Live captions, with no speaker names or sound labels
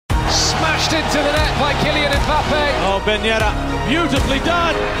Pushed into the net by Kylian Mbappe. Oh, Benyera, beautifully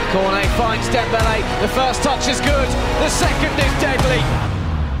done. Cornet finds Dembele. The first touch is good. The second is deadly.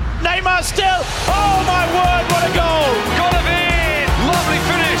 Neymar still. Oh my word, what a goal. Golovin. Lovely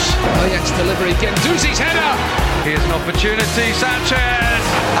finish. Ajax delivery. Guendouzi's header. Here's an opportunity. Sanchez.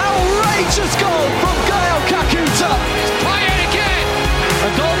 Outrageous goal from Gael Kakuta. It's Payet again.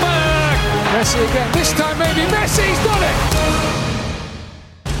 And Dolberg. Messi again. This time maybe Messi's done it.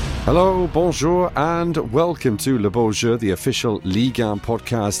 Hello, bonjour, and welcome to Le Beau Jeu, the official Ligue 1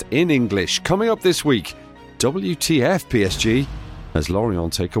 podcast in English. Coming up this week, WTF PSG as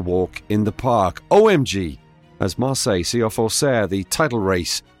Lorient take a walk in the park. OMG as Marseille see off Auxerre. The title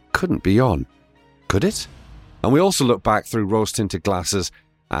race couldn't be on. Could it? And we also look back through rose-tinted glasses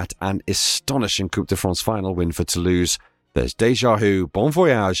at an astonishing Coupe de France final win for Toulouse. There's Déjà Who, Bon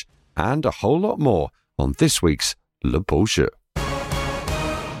Voyage, and a whole lot more on this week's Le Beau Jeu.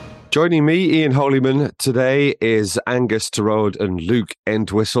 Joining me, Ian Holyman, today is Angus Torode and Luke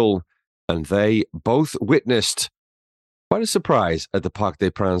Entwhistle, and they both witnessed quite a surprise at the Parc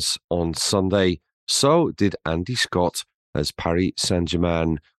des Princes on Sunday. So did Andy Scott as Paris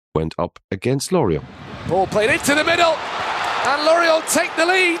Saint-Germain went up against Lorient. Ball played into the middle, and Lorient take the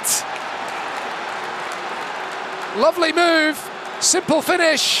lead. Lovely move, simple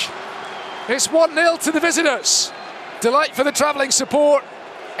finish. It's 1-0 to the visitors. Delight for the travelling support.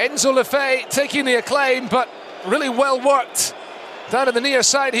 Enzo Lefebvre taking the acclaim, but really well worked. Down in the near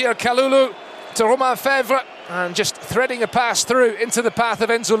side here, Kalulu to Romain Fèvre, and just threading a pass through into the path of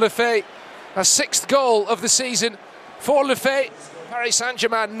Enzo Lefebvre. A sixth goal of the season for Lefebvre. Paris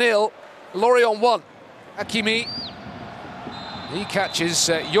Saint-Germain 0, Lorient 1. Hakimi, he catches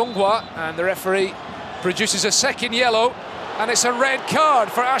Yongwa, and the referee produces a second yellow, and it's a red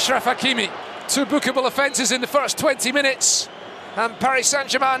card for Achraf Hakimi. Two bookable offences in the first 20 minutes. And Paris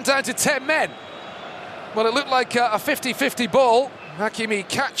Saint-Germain down to 10 men. Well, it looked like a 50-50 ball. Hakimi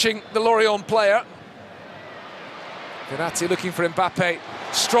catching the Lorient player. Verratti looking for Mbappe.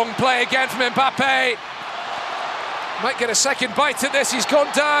 Strong play again from Mbappe. Might get a second bite at this. He's gone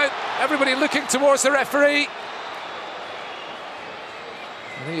down. Everybody looking towards the referee.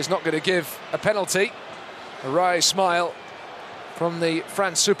 And he is not going to give a penalty. A wry smile from the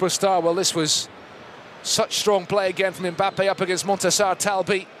France superstar. Well, this was such strong play again from Mbappe up against Montassar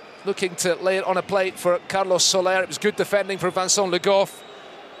Talbi, looking to lay it on a plate for Carlos Soler. It was good defending for Vincent Le Goff.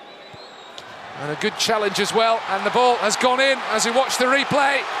 And a good challenge as well. And the ball has gone in as we watch the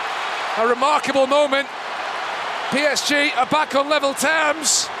replay. A remarkable moment. PSG are back on level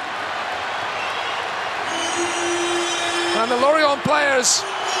terms. And the Lorient players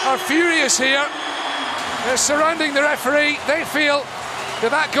are furious here. They're surrounding the referee. They feel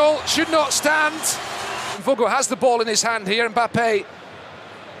that goal should not stand. Fogo has the ball in his hand here. Mbappe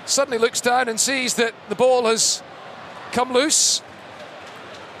suddenly looks down and sees that the ball has come loose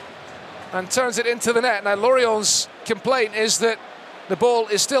and turns it into the net. Now, Lorient's complaint is that the ball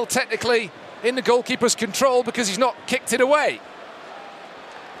is still technically in the goalkeeper's control because he's not kicked it away.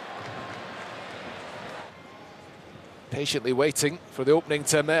 Patiently waiting for the opening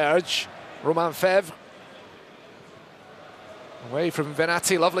to emerge. Romain Fèvre away from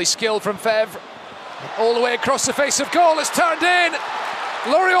Verratti. Lovely skill from Fèvre. All the way across the face of goal, it's turned in.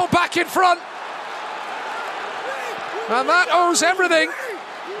 Lorient back in front. And that owes everything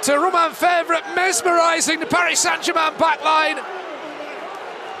to Romain Fèvre, mesmerising the Paris Saint-Germain backline.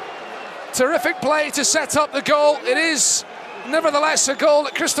 Terrific play to set up the goal. It is nevertheless a goal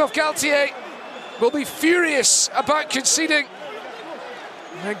that Christophe Galtier will be furious about conceding.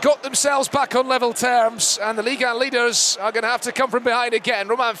 They got themselves back on level terms, and the Ligue 1 leaders are going to have to come from behind again.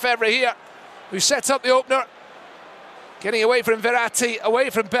 Romain Fèvre here, who set up the opener, getting away from Verratti, away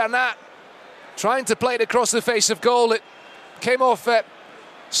from Bernat, trying to play it across the face of goal. It came off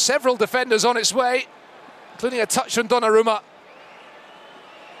several defenders on its way, including a touch from Donnarumma,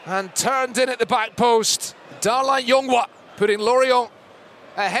 and turned in at the back post. Darlan Yongwa putting Lorient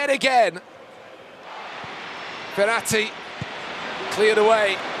ahead again. Verratti cleared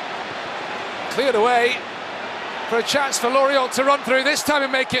away for a chance for Lorient to run through this time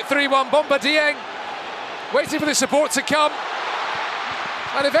and make it 3-1. Bamba Dieng waiting for the support to come,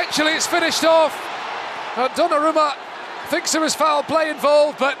 and eventually it's finished off. Donnarumma thinks there was foul play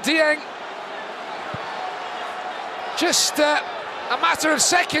involved, but Dieng, just a matter of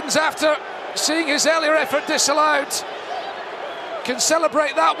seconds after seeing his earlier effort disallowed, can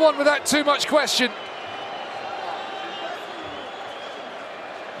celebrate that one without too much question.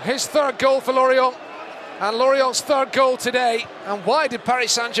 His third goal for Lorient, and Lorient's third goal today. And why did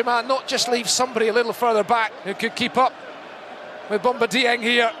Paris Saint-Germain not just leave somebody a little further back who could keep up with Bamba Dieng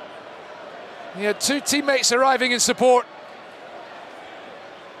here? He had two teammates arriving in support.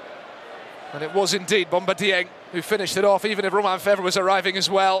 And it was indeed Bombardier who finished it off, even if Romain Fèvre was arriving as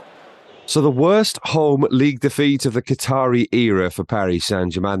well. So the worst home league defeat of the Qatari era for Paris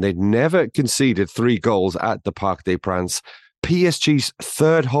Saint-Germain. They'd never conceded 3 goals at the Parc des Princes. PSG's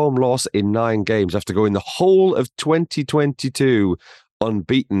third home loss in 9 games after going the whole of 2022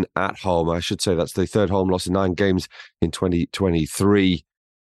 unbeaten at home. I should say that's the third home loss in 9 games in 2023.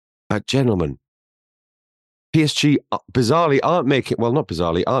 Gentlemen, PSG bizarrely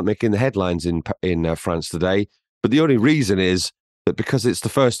aren't making the headlines in France today. But the only reason is that because it's the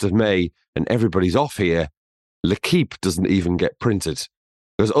 1st of May and everybody's off here, L'Équipe doesn't even get printed.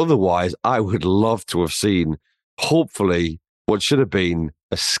 Because otherwise, I would love to have seen, hopefully, what should have been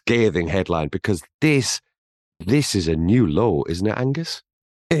a scathing headline, because this is a new low, isn't it, Angus?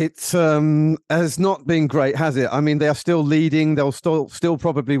 It has not been great, has it? I mean, they are still leading. They'll still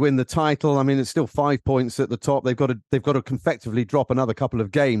probably win the title. I mean, it's still 5 points at the top. They've got to effectively drop another couple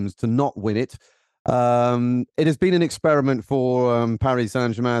of games to not win it. It has been an experiment for Paris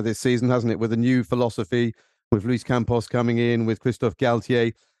Saint-Germain this season, hasn't it? With a new philosophy, with Luis Campos coming in, with Christophe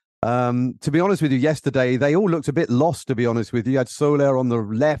Galtier. To be honest with you, yesterday, they all looked a bit lost, to be honest with you. You had Soler on the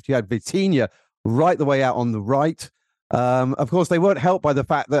left, you had Vitinha right the way out on the right. Of course, they weren't helped by the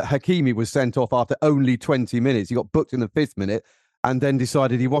fact that Hakimi was sent off after only 20 minutes. He got booked in the 5th minute and then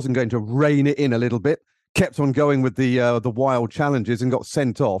decided he wasn't going to rein it in a little bit, kept on going with the wild challenges and got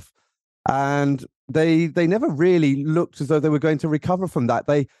sent off. And they never really looked as though they were going to recover from that.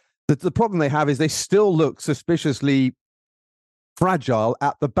 The problem they have is they still look suspiciously fragile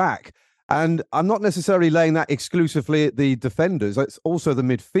at the back. And I'm not necessarily laying that exclusively at the defenders. It's also the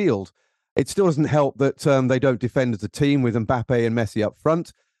midfield. It still doesn't help that they don't defend as a team with Mbappe and Messi up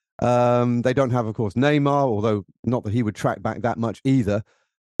front. They don't have, of course, Neymar, although not that he would track back that much either.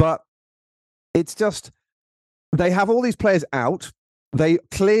 But it's just, they have all these players out. They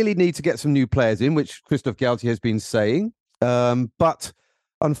clearly need to get some new players in, which Christophe Galtier has been saying. But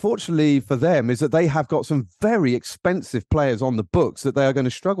unfortunately for them is that they have got some very expensive players on the books that they are going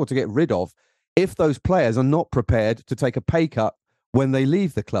to struggle to get rid of if those players are not prepared to take a pay cut when they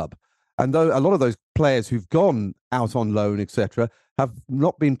leave the club. And though a lot of those players who've gone out on loan, etc., have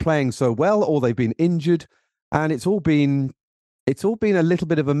not been playing so well, or they've been injured, and it's all been a little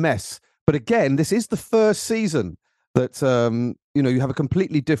bit of a mess. But again, this is the first season that you have a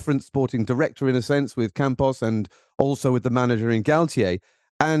completely different sporting director in a sense with Campos, and also with the manager in Galtier.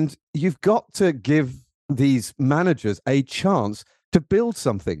 And you've got to give these managers a chance to build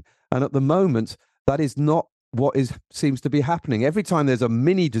something. And at the moment, that is not what seems to be happening. Every time there's a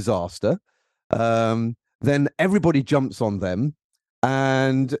mini disaster, then everybody jumps on them,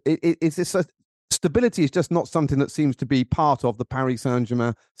 and it's this stability is just not something that seems to be part of the Paris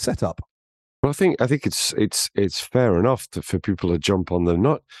Saint-Germain setup. Well, I think it's fair enough for people to jump on them,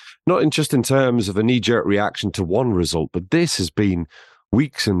 not just in terms of a knee-jerk reaction to one result, but this has been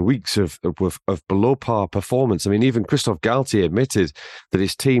weeks and weeks of below par performance. I mean, even Christophe Galtier admitted that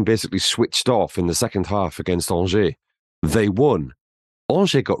his team basically switched off in the second half against Angers. They won.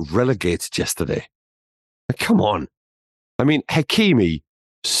 Angers got relegated yesterday. Come on. I mean, Hakimi,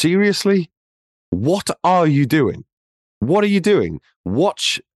 seriously? What are you doing? What are you doing?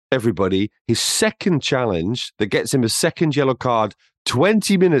 Watch, everybody, his second challenge that gets him a second yellow card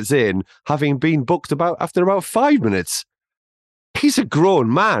 20 minutes in, having been booked after about 5 minutes. He's a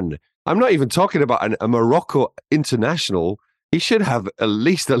grown man. I'm not even talking about a Morocco international. He should have at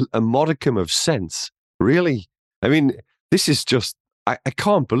least a modicum of sense. Really? I mean, this is just, I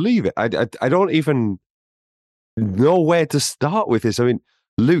can't believe it. I don't even know where to start with this. I mean,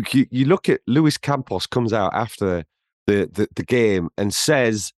 Luke, you look at Luis Campos comes out after the game and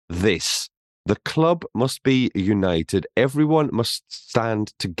says this: the club must be united. Everyone must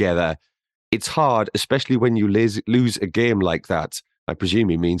stand together. It's hard, especially when you lose a game like that. I presume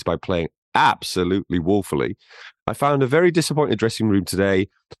he means by playing absolutely woefully. I found a very disappointed dressing room today.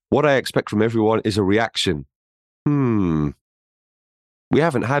 What I expect from everyone is a reaction. We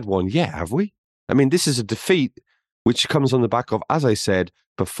haven't had one yet, have we? I mean, this is a defeat which comes on the back of, as I said,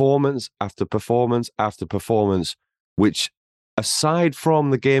 performance after performance after performance, which, aside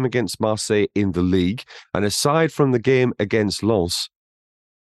from the game against Marseille in the Ligue, and aside from the game against Lens,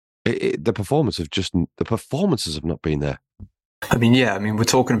 the performances have not been there. I mean, we're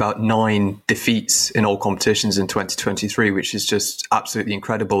talking about 9 defeats in all competitions in 2023, which is just absolutely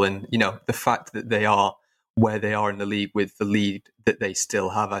incredible. And, the fact that they are where they are in the league with the lead that they still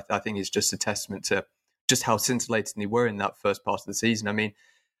have, I think is just a testament to just how scintillating they were in that first part of the season. I mean,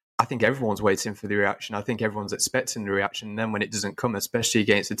 I think everyone's waiting for the reaction. I think everyone's expecting the reaction. And then when it doesn't come, especially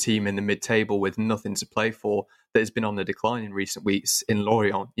against a team in the mid-table with nothing to play for that has been on the decline in recent weeks in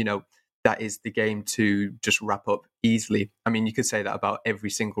Lorient, that is the game to just wrap up easily. I mean, you could say that about every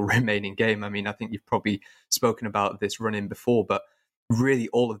single remaining game. I mean, I think you've probably spoken about this run-in before, but really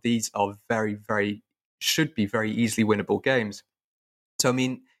all of these are should be very easily winnable games. So, I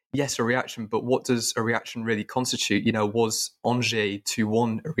mean, yes, a reaction, but what does a reaction really constitute? Was Angers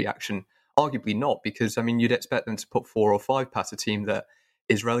 2-1 a reaction? Arguably not, because, I mean, you'd expect them to put 4 or 5 past a team that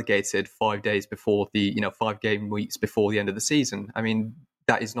is relegated 5 days before 5 game weeks before the end of the season. I mean,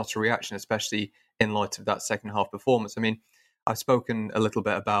 that is not a reaction, especially in light of that second half performance. I mean, I've spoken a little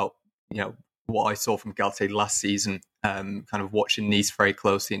bit about, what I saw from Galtier last season, kind of watching Nice very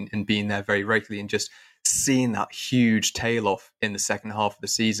closely and being there very regularly and just seeing that huge tail off in the second half of the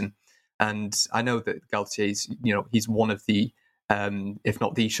season. And I know that Galtier's, he's one of the, if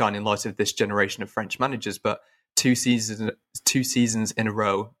not the shining light of this generation of French managers, but 2 seasons in a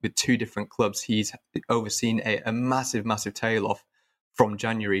row with 2 different clubs, he's overseen a massive tail off from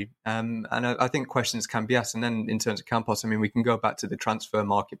January. And I think questions can be asked. And then in terms of Campos, I mean, we can go back to the transfer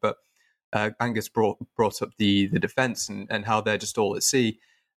market, but Angus brought up the defence and how they're just all at sea.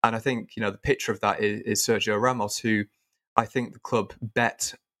 And I think, the picture of that is Sergio Ramos, who I think the club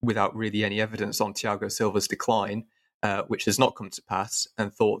bet without really any evidence on Thiago Silva's decline, which has not come to pass,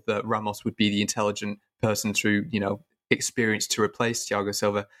 and thought that Ramos would be the intelligent person through, experience to replace Thiago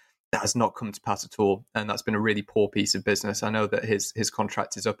Silva. That has not come to pass at all. And that's been a really poor piece of business. I know that his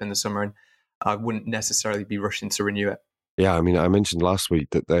contract is up in the summer and I wouldn't necessarily be rushing to renew it. Yeah, I mean, I mentioned last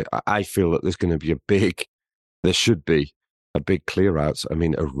week that I feel that there's going to be there should be a big clear out. I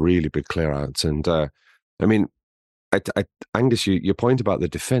mean, a really big clear out. And I mean, Angus, your point about the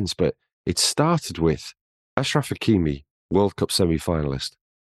defence, but it started with Achraf Hakimi, World Cup semi-finalist.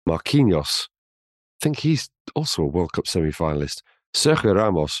 Marquinhos, I think he's also a World Cup semi-finalist. Sergio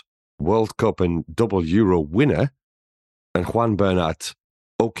Ramos, World Cup and double Euro winner. And Juan Bernat,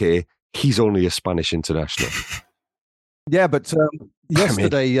 okay, he's only a Spanish international. Yeah, but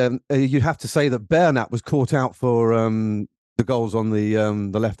yesterday you have to say that Bernat was caught out for the goals on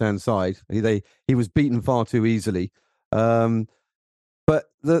the left-hand side. He was beaten far too easily. But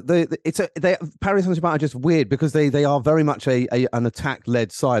Paris Saint-Germain are just weird because they are very much an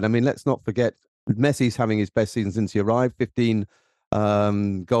attack-led side. I mean, let's not forget Messi's having his best season since he arrived. 15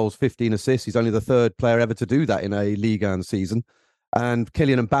 goals, 15 assists. He's only the 3rd player ever to do that in a Ligue 1 season. And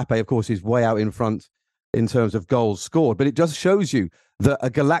Kylian Mbappe, of course, is way out in front in terms of goals scored. But it just shows you that a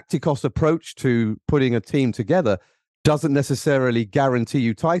Galacticos approach to putting a team together doesn't necessarily guarantee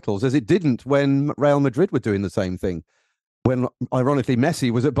you titles, as it didn't when Real Madrid were doing the same thing, when, ironically,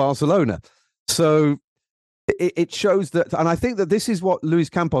 Messi was at Barcelona. So it shows that, and I think that this is what Luis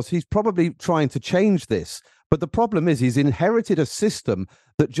Campos, he's probably trying to change this. But the problem is he's inherited a system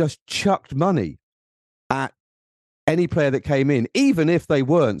that just chucked money at any player that came in, even if they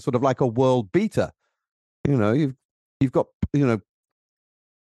weren't sort of like a world beater. You've got,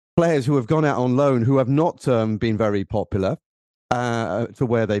 players who have gone out on loan who have not been very popular to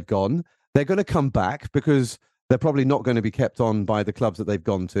where they've gone. They're going to come back because they're probably not going to be kept on by the clubs that they've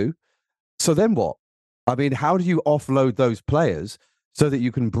gone to. So then what? I mean, how do you offload those players so that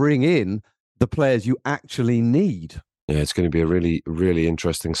you can bring in the players you actually need? Yeah, it's going to be a really, really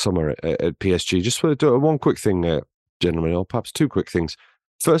interesting summer at PSG. Just want to do one quick thing, gentlemen, or perhaps 2 quick things.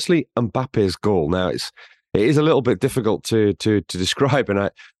 Firstly, Mbappe's goal. Now, it is a little bit difficult to describe, and I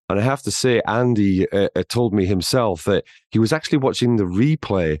have to say, Andy told me himself that he was actually watching the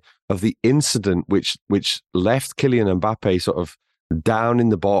replay of the incident which left Kylian Mbappe sort of down in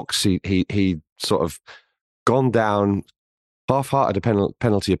the box. He sort of gone down, half-hearted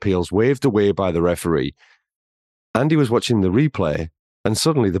penalty appeals, waved away by the referee. Andy was watching the replay, and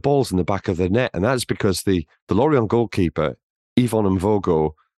suddenly the ball's in the back of the net, and that's because the Lorient goalkeeper, Yvonne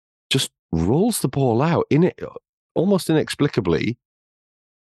Mvogo, just rolls the ball out in it almost inexplicably.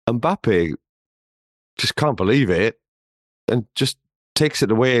 Mbappe just can't believe it and just takes it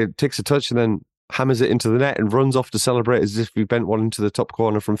away, takes a touch, and then hammers it into the net and runs off to celebrate as if he bent one into the top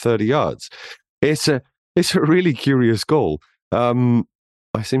corner from 30 yards. It's a really curious goal. I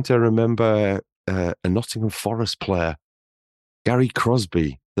seem to remember a Nottingham Forest player, Gary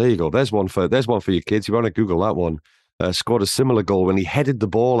Crosby. There you go. There's one for your kids. You want to Google that one. Scored a similar goal when he headed the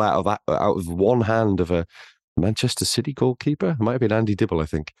ball out of one hand of a Manchester City goalkeeper. It might have been Andy Dibble, I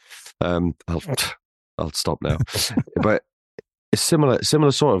think. I'll stop now. But a similar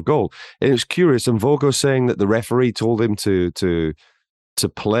sort of goal. And it was curious. And Vogo saying that the referee told him to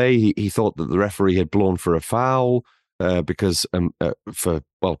play. He thought that the referee had blown for a foul. because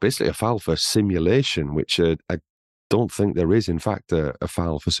basically a foul for simulation, which I don't think there is, in fact, a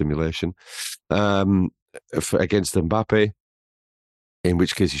foul for simulation against Mbappe. In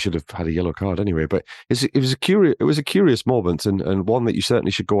which case, he should have had a yellow card anyway. But it was a curious moment, and one that you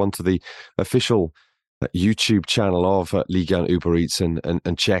certainly should go onto the official YouTube channel of Ligue 1 Uber Eats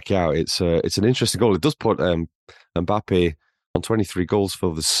and check out. It's an interesting goal. It does put Mbappe on 23 goals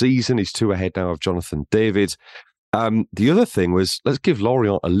for the season. He's 2 ahead now of Jonathan David. The other thing was, let's give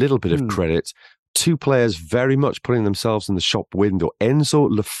Lorient a little bit of credit. 2 players very much putting themselves in the shop window. Enzo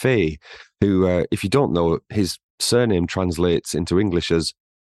Lefebvre, who, if you don't know, his surname translates into English as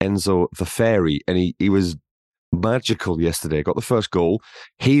Enzo the Fairy, and he was magical yesterday. Got the first goal.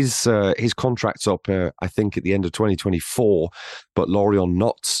 His contract's up, I think, at the end of 2024, but Lorient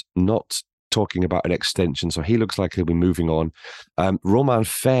not talking about an extension, so he looks like he'll be moving on. Romain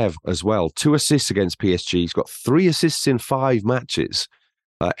Fèvre as well, 2 assists against PSG. He's got 3 assists in 5 matches.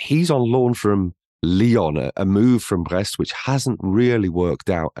 He's on loan from Lyon, a move from Brest, which hasn't really worked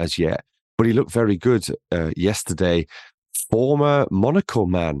out as yet. But he looked very good yesterday. Former Monaco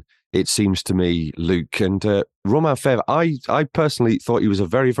man, it seems to me, Luke. And Romain Fèvre, I personally thought he was a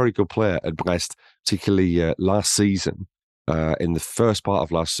very, very good player at Brest, particularly last season. In the first part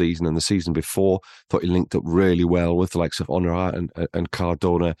of last season and the season before, thought he linked up really well with the likes of Honorat and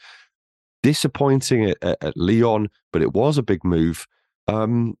Cardona. Disappointing at Lyon, but it was a big move.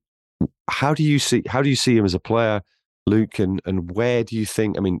 How do you see him as a player, Luke, and where do you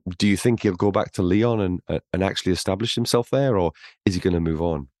think? I mean, do you think he'll go back to Lyon and actually establish himself there, or is he going to move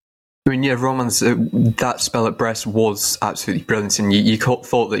on? I mean, yeah, Roman's that spell at Brest was absolutely brilliant, and you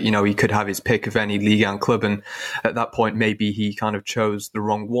thought that he could have his pick of any Ligue 1 club, and at that point maybe he kind of chose the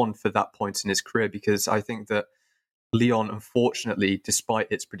wrong one for that point in his career, because I think that Lyon, unfortunately, despite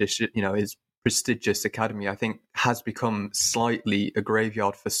its prestigious academy, I think has become slightly a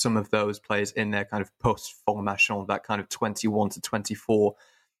graveyard for some of those players in their kind of post-formation, that kind of 21 to 24.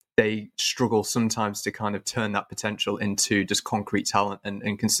 They struggle sometimes to kind of turn that potential into just concrete talent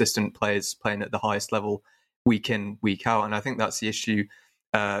and consistent players playing at the highest level week in, week out. And I think that's the issue,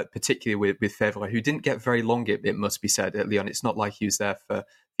 particularly with Fèvre, who didn't get very long, it must be said, at Lyon. It's not like he was there for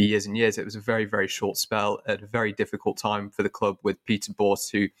years and years. It was a very, very short spell at a very difficult time for the club with Peter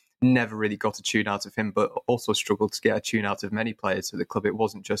Bosz, who never really got a tune out of him, but also struggled to get a tune out of many players at the club. It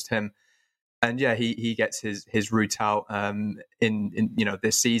wasn't just him. And yeah, he gets his route out in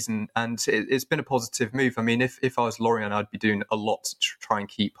this season, and it's been a positive move. I mean, if I was Lorient, I'd be doing a lot to try and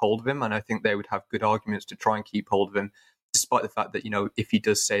keep hold of him, and I think they would have good arguments to try and keep hold of him, despite the fact that if he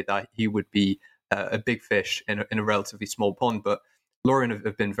does say that, he would be a big fish in a relatively small pond. But Lorient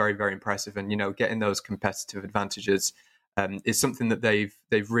have been very, very impressive, and getting those competitive advantages is something that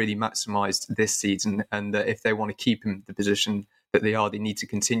they've really maximised this season, and that if they want to keep him the position that they need to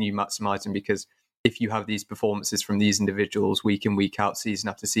continue maximising, because if you have these performances from these individuals week in, week out, season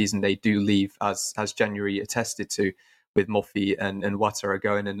after season, they do leave, as January attested to, with Moffi and Ouattara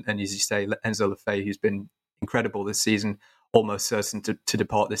going, and as you say, Enzo Lefebvre, who's been incredible this season, almost certain to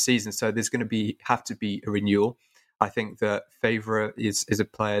depart this season. So there's going to have to be a renewal. I think that Fèvre is a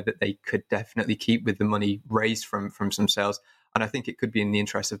player that they could definitely keep with the money raised from some sales. And I think it could be in the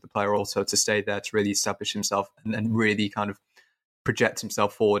interest of the player also to stay there, to really establish himself and really kind of project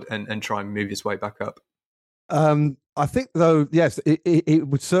himself forward and try and move his way back up. I think, though, yes, it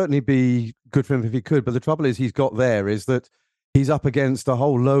would certainly be good for him if he could. But the trouble is he's that he's up against a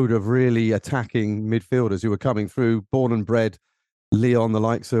whole load of really attacking midfielders who are coming through, born and bred Lyon, the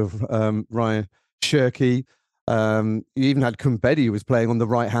likes of Ryan Cherki. You even had Kumbedi, who was playing on the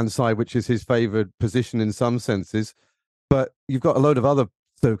right-hand side, which is his favoured position in some senses. But you've got a load of other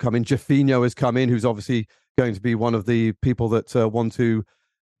that have come in. Jeffinho has come in, who's obviously going to be one of the people that want to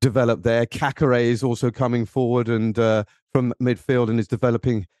develop there. Kakare is also coming forward and from midfield and is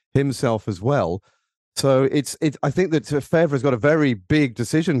developing himself as well. So I think that Fèvre has got a very big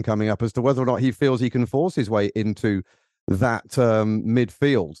decision coming up as to whether or not he feels he can force his way into that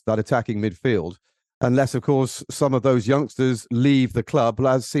midfield, that attacking midfield, unless, of course, some of those youngsters leave the club,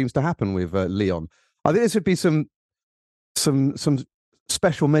 as seems to happen with Lyon. I think this would be some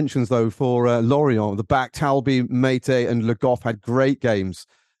special mentions, though, for Lorient. The back, Talbi, Meite and Le Goff had great games,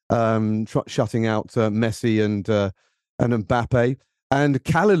 shutting out Messi and Mbappe. And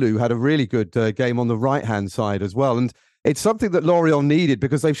Kalilou had a really good game on the right-hand side as well. And it's something that Lorient needed,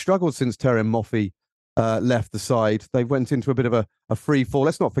 because they've struggled since Terem Moffi left the side. They went into a bit of a free fall.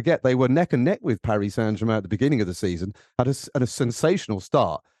 Let's not forget, they were neck and neck with Paris Saint-Germain at the beginning of the season, at a sensational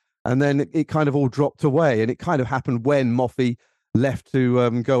start. And then it kind of all dropped away. And it kind of happened when Moffi left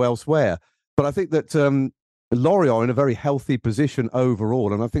to go elsewhere. But I think that Lorient are in a very healthy position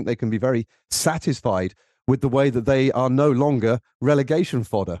overall, and I think they can be very satisfied with the way that they are no longer relegation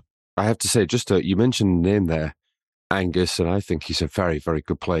fodder. I have to say, you mentioned the name there, Angus, and I think he's a very, very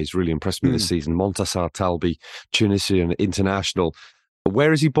good player. He's really impressed me this season. Montassar Talbi, Tunisian international.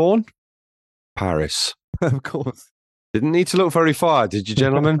 Where is he born? Paris. Of course. Didn't need to look very far, did you,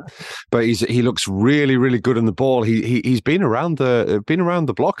 gentlemen? But he looks really, really good on the ball. He's been around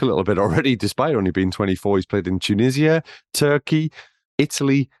the block a little bit already, despite only being 24. He's played in Tunisia, Turkey,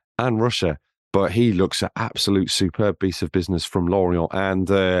 Italy, and Russia. But he looks an absolute superb piece of business from Lorient, and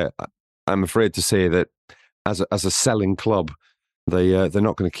I'm afraid to say that as a selling club, they're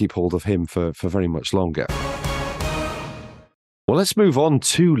not going to keep hold of him for very much longer. Well, let's move on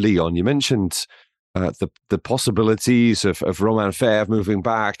to Lyon. You mentioned the possibilities of Romain Fèvre moving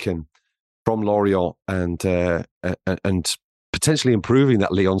back and from Lorient and potentially improving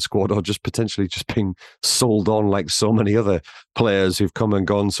that Lyon squad, or just potentially just being sold on like so many other players who've come and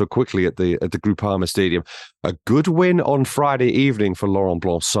gone so quickly at the Groupama Stadium. A good win on Friday evening for Laurent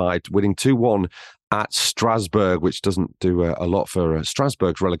Blanc's side, winning 2-1 at Strasbourg, which doesn't do a lot for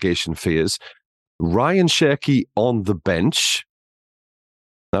Strasbourg's relegation fears. Ryan Cherki on the bench.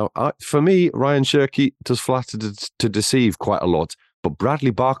 Now, for me, Ryan Cherki does flatter to deceive quite a lot, but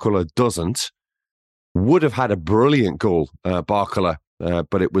Bradley Barcola doesn't. Would have had a brilliant goal, Barcola,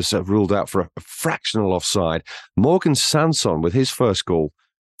 but it was ruled out for a fractional offside. Morgan Sanson with his first goal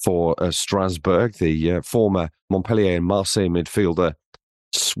for Strasbourg, the former Montpellier and Marseille midfielder,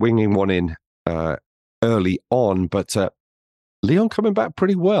 swinging one in early on, but Lyon coming back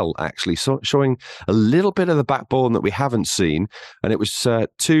pretty well, actually, showing a little bit of the backbone that we haven't seen. And it was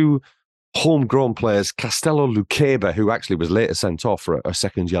two homegrown players, Castello Luqueba, who actually was later sent off for a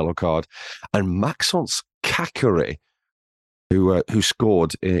second yellow card, and Maxence Caqueret, who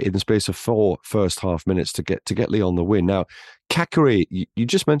scored in the space of 4 first half minutes to get Lyon the win. Now, Caqueret, you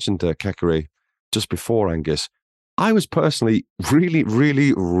just mentioned Caqueret just before, Angus. I was personally really,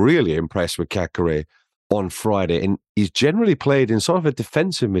 really, really impressed with Caqueret on Friday, and he's generally played in sort of a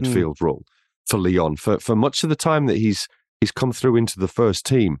defensive midfield role for Lyon for much of the time that he's come through into the first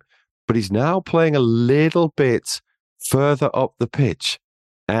team. But he's now playing a little bit further up the pitch,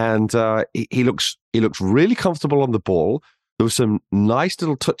 and he looks really comfortable on the ball. There were some nice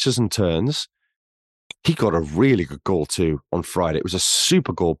little touches and turns. He got a really good goal too on Friday. It was a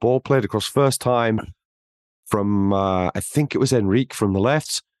super goal. Ball played across first time from I think it was Enrique from the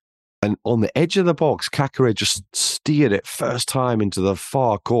left. And on the edge of the box, Caqueret just steered it first time into the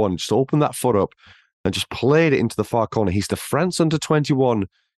far corner, just opened that foot up and just played it into the far corner. He's the France under-21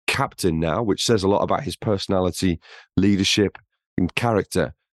 captain now, which says a lot about his personality, leadership, and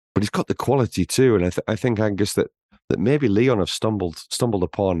character. But he's got the quality too. And I think, Angus, that maybe Lyon have stumbled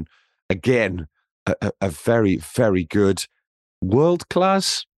upon, again, a very, very good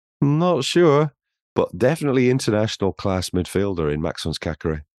world-class, not sure, but definitely international class midfielder in Maxence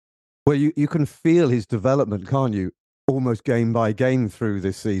Caqueret. Well, you can feel his development, can't you? Almost game by game through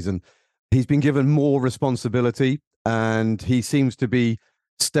this season. He's been given more responsibility and he seems to be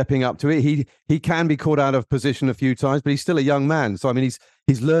stepping up to it. He can be caught out of position a few times, but he's still a young man. So, I mean,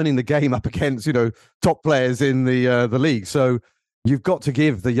 he's learning the game up against, top players in the league. So you've got to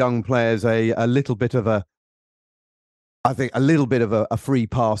give the young players a little bit of a free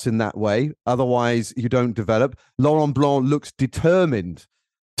pass in that way. Otherwise, you don't develop. Laurent Blanc looks determined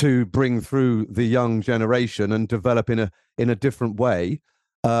to bring through the young generation and develop in a different way.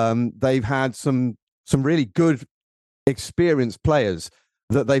 They've had some really good, experienced players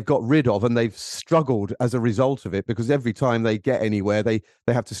that they've got rid of, and they've struggled as a result of it, because every time they get anywhere, they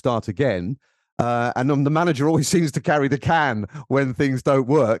have to start again. And the manager always seems to carry the can when things don't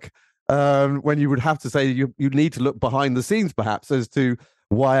work. When you would have to say you need to look behind the scenes, perhaps, as to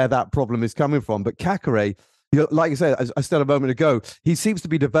where that problem is coming from. But Caqueret, like I said, as I said a moment ago, he seems to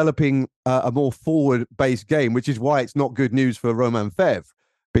be developing a more forward-based game, which is why it's not good news for Romain Fèvre,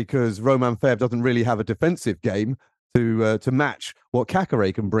 because Romain Fèvre doesn't really have a defensive game to match what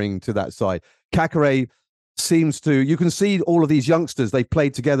Caqueret can bring to that side. Caqueret seems to, you can see all of these youngsters, they've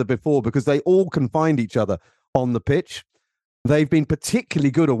played together before because they all can find each other on the pitch. They've been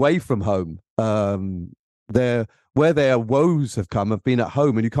particularly good away from home. Where their woes have been at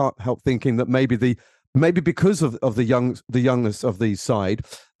home, and you can't help thinking that maybe because of the youngness of the side,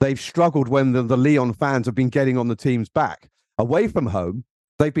 they've struggled when the Lyon fans have been getting on the team's back. Away from home,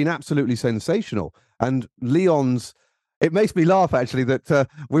 they've been absolutely sensational. And Lyon's, it makes me laugh, actually, that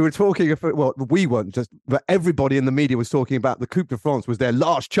we were talking, we weren't just, but everybody in the media was talking about the Coupe de France was their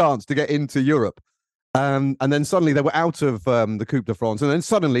last chance to get into Europe. And then suddenly they were out of the Coupe de France. And then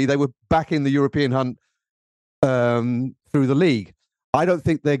suddenly they were back in the European hunt through the league. I don't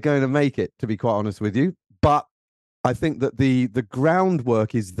think they're going to make it, to be quite honest with you. But I think that the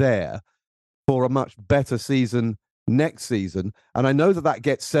groundwork is there for a much better season next season. And I know that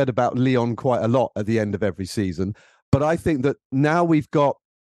gets said about Lyon quite a lot at the end of every season. But I think that now we've got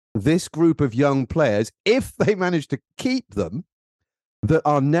this group of young players, if they manage to keep them, that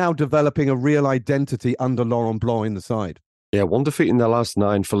are now developing a real identity under Laurent Blanc in the side. Yeah, 1 defeat in their last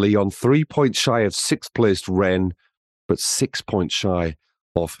 9 for Lyon, 3 points shy of 6th placed Rennes, but 6 points shy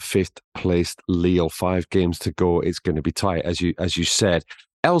of 5th placed Lille. 5 games to go. It's going to be tight, as you said.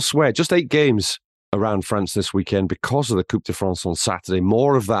 Elsewhere, just 8 games around France this weekend because of the Coupe de France on Saturday.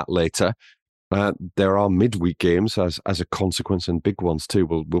 More of that later. There are midweek games as a consequence, and big ones too.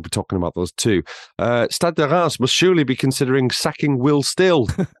 We'll be talking about those too. Stade de Reims must surely be considering sacking Will Still.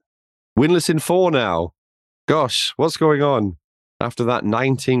 Winless in 4 now. Gosh, what's going on after that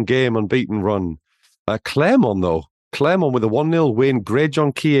 19-game unbeaten run? Clermont, though. Clermont with a 1-0 win.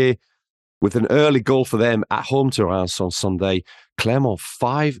 Gré-Jean Quillet with an early goal for them at home to Reims on Sunday. Clermont,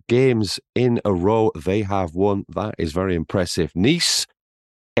 5 games in a row they have won. That is very impressive. Nice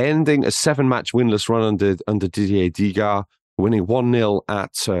ending a 7-match winless run under Didier Digard, winning 1-0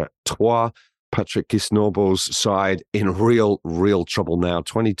 at Troyes. Patrick Kisnobo's side in real trouble now.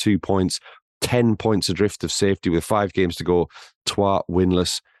 22 points, 10 points adrift of safety with 5 games to go. Troyes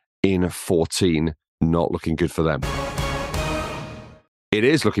winless in 14. Not looking good for them. It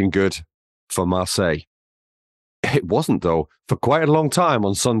is looking good for Marseille. It wasn't, though, for quite a long time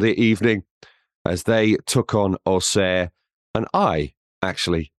on Sunday evening as they took on Auxerre, and I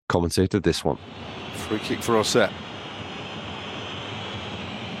actually commentated this one. Free kick for Auxerre.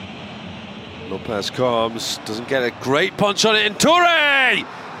 Lopez comes, doesn't get a great punch on it, and Toure!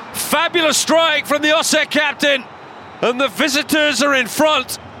 Fabulous strike from the Auxerre captain, and the visitors are in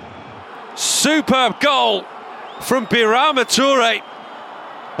front. Superb goal from Birama Toure,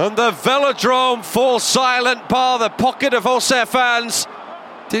 and the Velodrome falls silent bar the pocket of Auxerre fans.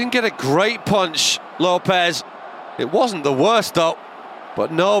 Didn't get a great punch, Lopez. It wasn't the worst though,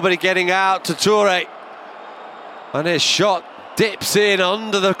 but nobody getting out to Toure, and his shot dips in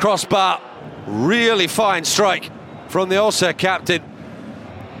under the crossbar. Really fine strike from the Auxerre captain.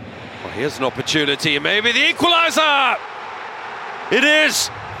 Well, here's an opportunity, and maybe the equaliser. It is.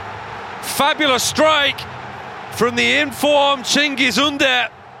 Fabulous strike from the informed Cengiz Ünder.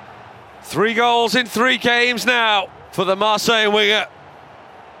 3 goals in 3 games now for the Marseille winger.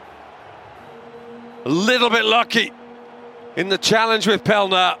 A little bit lucky in the challenge with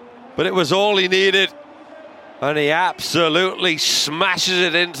Pelnat, but it was all he needed. And he absolutely smashes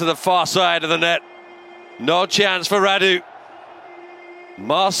it into the far side of the net. No chance for Radu.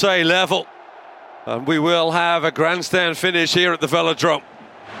 Marseille level. And we will have a grandstand finish here at the Velodrome.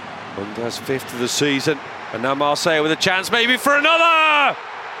 Under's 5th of the season. And now Marseille with a chance maybe for another.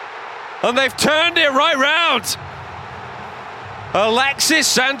 And they've turned it right round. Alexis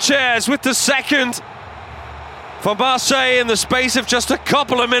Sanchez with the 2nd for Marseille in the space of just a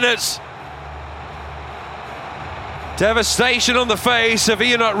couple of minutes. Devastation on the face of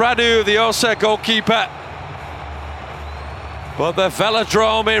Ionut Radu, the Auxerre goalkeeper. But the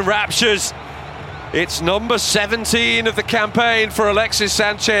Velodrome in raptures. It's number 17 of the campaign for Alexis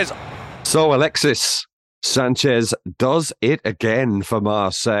Sanchez. So Alexis Sanchez does it again for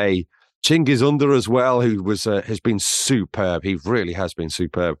Marseille. Cengiz Ünder as well, who has been superb. He really has been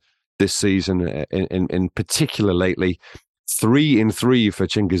superb this season, in particular lately. 3 in 3 for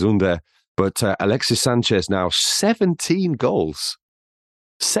Cengiz Ünder. But Alexis Sanchez now 17 goals.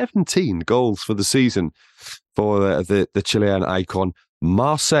 17 goals for the season for the Chilean icon.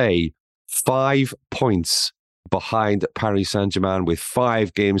 Marseille, 5 points behind Paris Saint-Germain with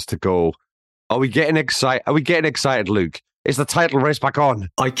 5 games to go. Are we getting excited, Luke? Is the title race back on?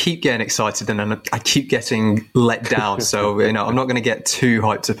 I keep getting excited and then I keep getting let down. So, I'm not going to get too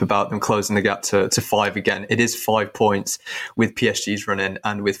hyped up about them closing the gap to 5 again. It is 5 points with PSG's running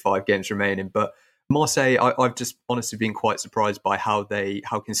and with 5 games remaining. But Marseille, I've just honestly been quite surprised by how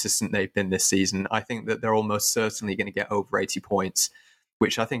consistent they've been this season. I think that they're almost certainly going to get over 80 points,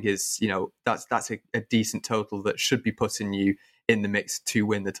 which I think is, that's a decent total that should be putting you in the mix to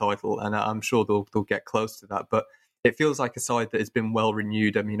win the title. And I'm sure they'll get close to that. But it feels like a side that has been well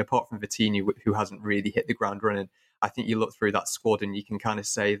renewed. I mean, apart from Vitinha, who hasn't really hit the ground running, I think you look through that squad and you can kind of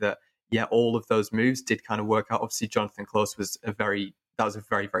say that, yeah, all of those moves did kind of work out. Obviously, Jonathan Klaus was a very,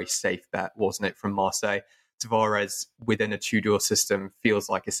 very safe bet, wasn't it, from Marseille? Tavares within a Tudor system feels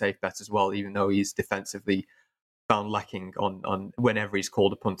like a safe bet as well, even though he's defensively found lacking on whenever he's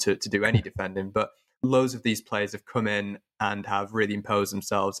called upon to do any defending. But loads of these players have come in and have really imposed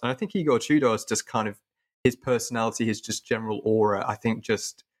themselves. And I think Igor Tudor has just kind of his personality, his just general aura, I think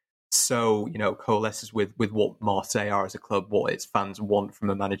just so, coalesces with what Marseille are as a club, what its fans want from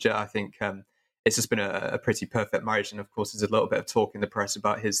a manager. I think it's just been a pretty perfect marriage. And of course, there's a little bit of talk in the press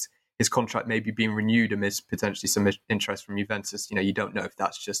about his contract maybe being renewed amidst potentially some interest from Juventus. You don't know if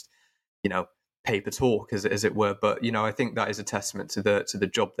that's just, paper talk, as it were. But, I think that is a testament to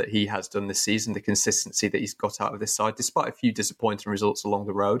the job that he has done this season, the consistency that he's got out of this side, despite a few disappointing results along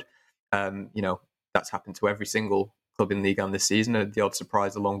the road. That's happened to every single club in Ligue 1 this season, the odd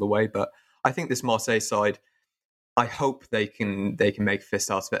surprise along the way. But I think this Marseille side, I hope they can make a fist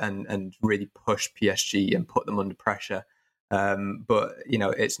out of it and really push PSG and put them under pressure. But,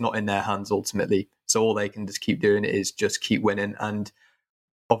 it's not in their hands ultimately. So all they can just keep doing is just keep winning. And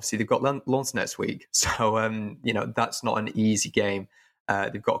obviously they've got Lens next week. So, that's not an easy game.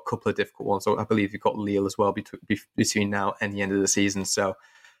 They've got a couple of difficult ones. So I believe they've got Lille as well between now and the end of the season. So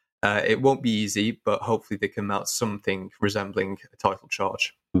it won't be easy, but hopefully they can mount something resembling a title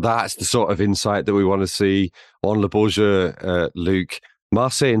charge. That's the sort of insight that we want to see on Le Beau Jeu, Luke.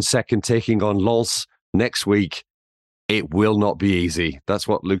 Marseille in second, taking on Lens next week. It will not be easy. That's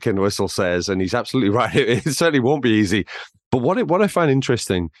what Luke Entwhistle says, and he's absolutely right. It certainly won't be easy. But what I find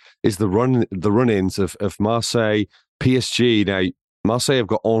interesting is the run-ins of Marseille, PSG. Now, Marseille have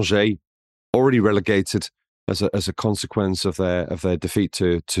got Angers already relegated as a consequence of their defeat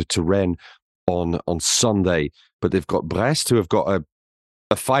to Rennes on Sunday, but they've got Brest, who have got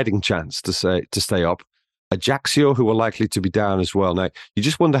a fighting chance to stay up. Ajaccio, who are likely to be down as well. Now, you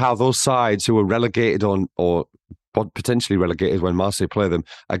just wonder how those sides who are relegated or potentially relegated when Marseille play them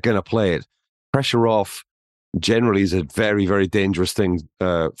are going to play it. Pressure off generally is a very, very dangerous thing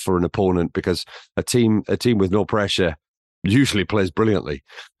for an opponent, because a team with no pressure usually plays brilliantly.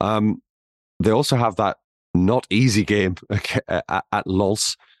 They also have that not easy game at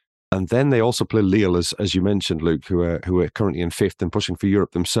Lens, and then they also play Lille, as you mentioned, Luke, who are currently in fifth and pushing for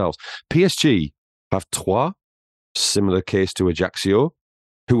Europe themselves. PSG have Troyes, similar case to Ajaccio,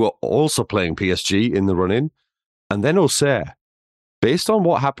 who are also playing PSG in the run-in, and then Auxerre. Based on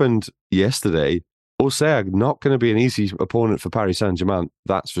what happened yesterday, Auxerre not going to be an easy opponent for Paris Saint-Germain,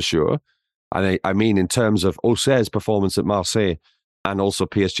 that's for sure. And I mean, in terms of Auxerre's performance at Marseille and also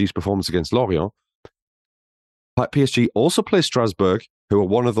PSG's performance against Lorient. But PSG also plays Strasbourg, who are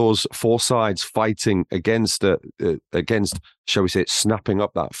one of those four sides fighting against, shall we say, snapping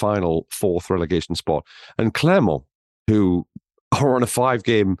up that final fourth relegation spot. And Clermont, who are on a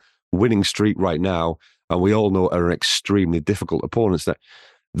 5-game winning streak right now, and we all know are extremely difficult opponents. That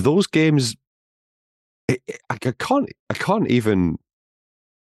those games, I can't even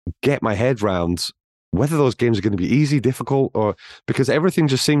get my head round whether those games are going to be easy, difficult, or because everything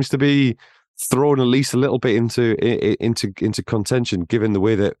just seems to be thrown at least a little bit into contention, given the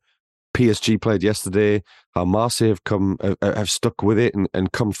way that PSG played yesterday, how Marseille have stuck with it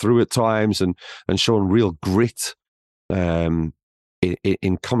and come through at times and shown real grit in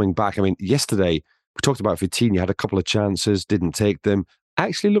coming back. I mean, yesterday we talked about Vitinha, had a couple of chances, didn't take them.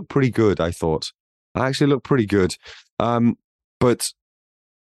 Actually looked pretty good, I thought. But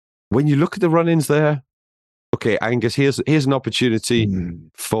when you look at the run-ins there, okay, Angus, here's an opportunity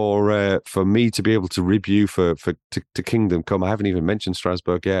for me to be able to rib you to Kingdom Come. I haven't even mentioned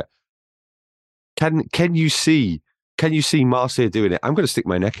Strasbourg yet. Can you see Marseille doing it? I'm going to stick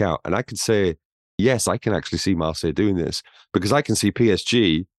my neck out, and I can say, yes, I can actually see Marseille doing this, because I can see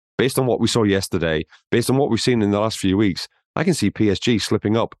PSG, based on what we saw yesterday, based on what we've seen in the last few weeks, I can see PSG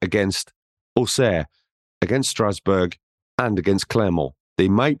slipping up against Auxerre, against Strasbourg, and against Clermont. They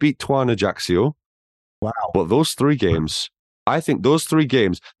might beat Troyes and Ajaccio. Wow. But those 3 games, I think those 3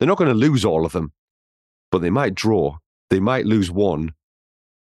 games, they're not going to lose all of them, but they might draw. They might lose one.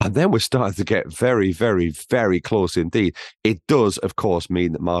 And then we're starting to get very, very, very close indeed. It does, of course,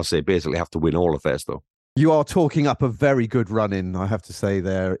 mean that Marseille basically have to win all of theirs, though. You are talking up a very good run-in, I have to say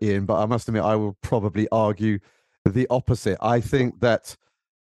there, Ian, but I must admit, I will probably argue the opposite. I think that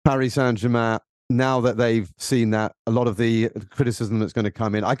Paris Saint-Germain, now that they've seen that, a lot of the criticism that's going to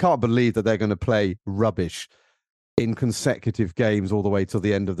come in, I can't believe that they're going to play rubbish in consecutive games all the way till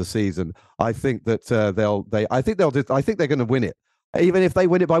the end of the season. I think that I think they're going to win it, even if they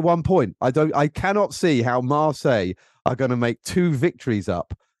win it by 1 point. I cannot see how Marseille are going to make 2 victories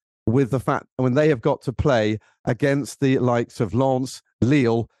up with the fact when they have got to play against the likes of Lens,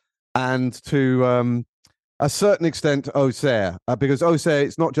 Lille, and to a certain extent Auxerre, because Auxerre,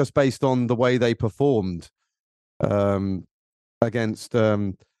 it's not just based on the way they performed against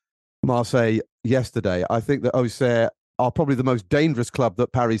Marseille yesterday. I think that Auxerre are probably the most dangerous club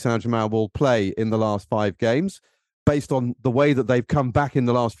that Paris Saint-Germain will play in the last 5 games, based on the way that they've come back in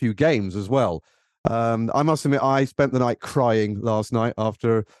the last few games as well. I must admit, I spent the night crying last night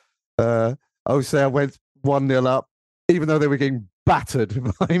after Auxerre went 1-0 up, even though they were getting battered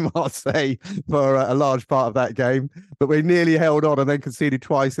by Marseille for a large part of that game. But we nearly held on and then conceded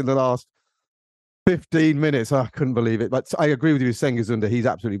twice in the last 15 minutes. I couldn't believe it. But I agree with you, Senghezunda. He's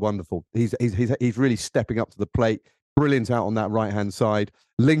absolutely wonderful. He's really stepping up to the plate. Brilliant out on that right-hand side,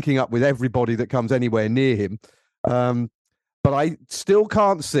 linking up with everybody that comes anywhere near him. But I still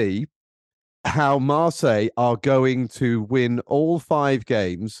can't see how Marseille are going to win all 5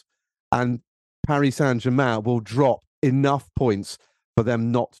 games and Paris Saint-Germain will drop enough points for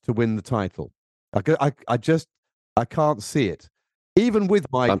them not to win the title. I can't see it. Even with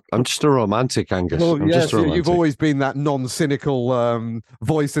my... I'm just a romantic, Angus. Well, yes, you've always been that non-cynical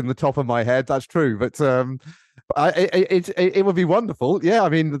voice in the top of my head. That's true. But it would be wonderful. Yeah, I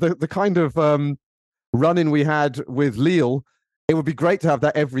mean, the kind of run-in we had with Lille, it would be great to have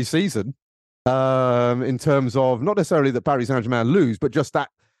that every season in terms of not necessarily that Paris Saint-Germain lose, but just that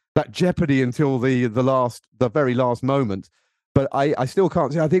jeopardy until the very last moment. But I still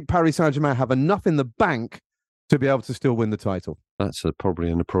can't see. I think Paris Saint-Germain have enough in the bank to be able to still win the title. That's probably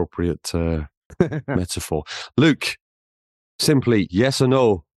an appropriate metaphor. Luke, simply yes or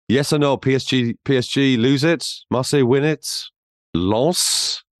no? Yes or no? PSG lose it? Marseille win it?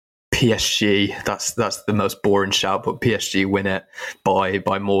 Lens? PSG, that's the most boring shout, but PSG win it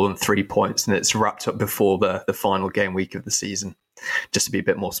by more than 3 points, and it's wrapped up before the final game week of the season. Just to be a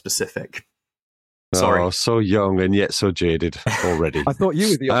bit more specific. Sorry. Oh, so young and yet so jaded already. I thought you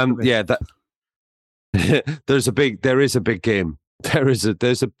were the optimist. Yeah, there is a big game. There's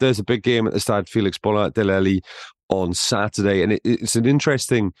a big game at the Stade Félix Bollaert on Saturday, and it's an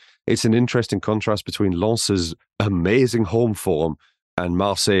interesting contrast between Lens's amazing home form and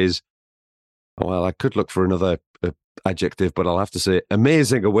Marseille's, well, I could look for another adjective, but I'll have to say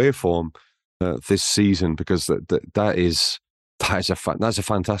amazing away form this season, because that's a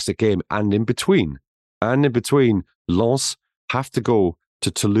fantastic game. And in between, Lens have to go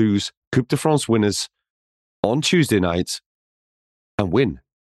to Toulouse, Coupe de France winners, on Tuesday night and win,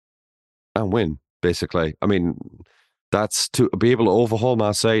 basically. I mean, that's to be able to overhaul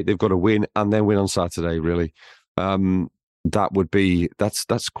Marseille. They've got to win and then win on Saturday, really. That's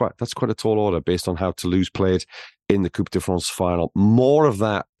quite a tall order based on how Toulouse played in the Coupe de France final. More of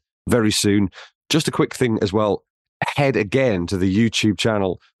that very soon. Just a quick thing as well. Head again to the YouTube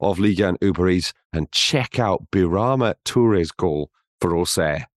channel of Ligue and Uber Eats and check out Birama Touré's goal for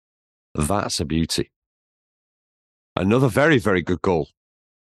Auxerre. That's a beauty. Another very, very good goal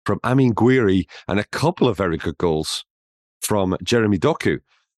from Amine Gouiri, and a couple of very good goals from Jeremy Doku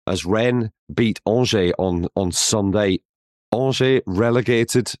as Rennes beat Angers on Sunday. Angers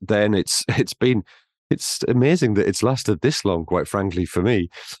relegated then. It's amazing that it's lasted this long, quite frankly, for me.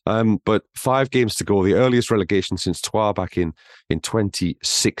 But 5 games to go, the earliest relegation since Troyes back in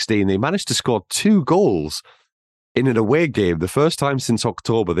 2016. They managed to score 2 goals in an away game, the first time since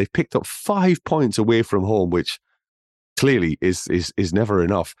October. They've picked up 5 points away from home, which clearly is never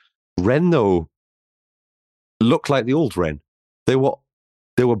enough. Rennes, though, looked like the old Rennes. They were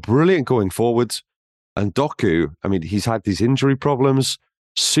brilliant going forwards. And Doku, I mean, he's had these injury problems.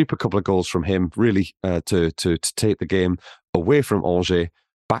 Super couple of goals from him, really, to take the game away from Angers.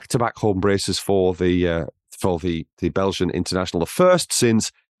 Back-to-back home braces for the Belgian international. The first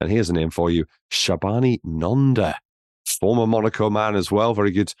since, and here's a name for you, Shabani Nonda, former Monaco man as well.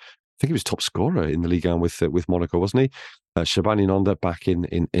 Very good. I think he was top scorer in the Ligue 1 with Monaco, wasn't he? Shabani Nonda back in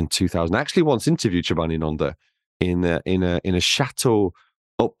 2000. I actually once interviewed Shabani Nonda in a chateau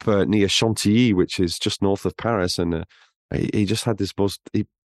up near Chantilly, which is just north of Paris, and he just had this most.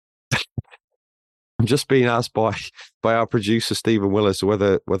 I'm just being asked by our producer Stephen Willis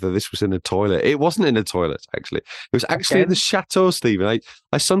whether this was in a toilet. It wasn't in a toilet, actually. It was actually in the chateau, Stephen.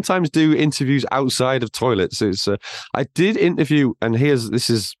 I sometimes do interviews outside of toilets. I did interview, and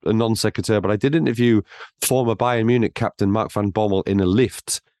this is a non sequitur, but I did interview former Bayern Munich captain Mark van Bommel in a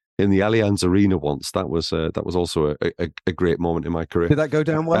lift in the Allianz Arena once. That was also a great moment in my career. Did that go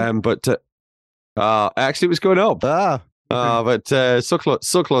down well? But actually, it was going up. But so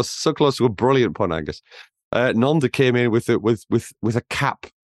close to a brilliant pun, Angus. Nonda came in with a cap,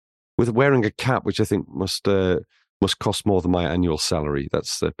 wearing a cap, which I think must cost more than my annual salary.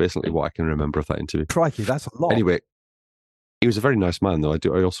 That's basically what I can remember of that interview. Crikey, that's a lot. Anyway, he was a very nice man, though.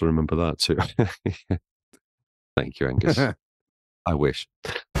 I also remember that too. Thank you, Angus. I wish.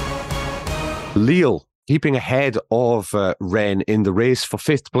 Lille keeping ahead of Rennes in the race for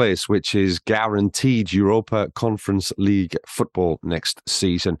 5th place, which is guaranteed Europa Conference League football next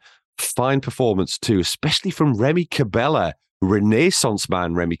season. Fine performance too, especially from Remy Cabella, Renaissance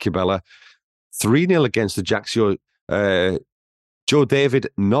man Remy Cabella. 3-0 against Ajaccio. Joe David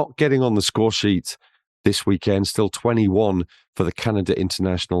not getting on the score sheet this weekend, still 21 for the Canada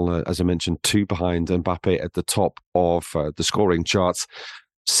international, as I mentioned, 2 behind Mbappe at the top of the scoring charts.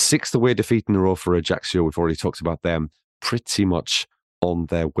 6th away defeat in a row for Ajaccio. We've already talked about them. Pretty much on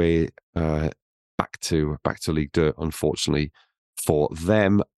their way back to Ligue 2, unfortunately for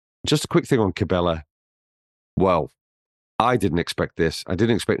them. Just a quick thing on Cabela. Well, I didn't expect this. I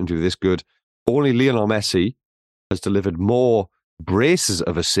didn't expect them to be this good. Only Lionel Messi has delivered more braces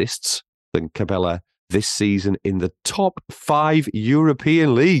of assists than Cabela this season in the top 5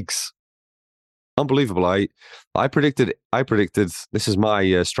 European leagues. Unbelievable. I predicted, this is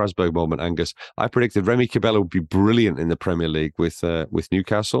my Strasbourg moment, Angus. I predicted Remy Cabela would be brilliant in the Premier League with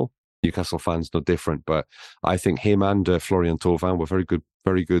Newcastle. Newcastle fans no different, but I think him and Florian Thauvin were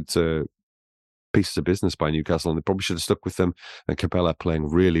very good pieces of business by Newcastle, and they probably should have stuck with them. And Cabela playing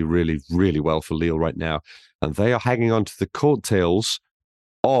really, really, really well for Lille right now. And they are hanging on to the coattails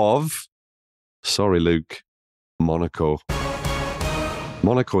of, sorry, Luke, Monaco.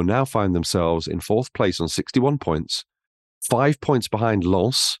 Monaco now find themselves in 4th place on 61 points, 5 points behind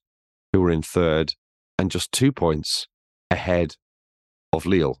Lens, who are in 3rd, and just 2 points ahead of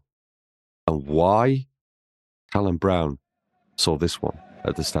Lille. And why? Callum Brown saw this one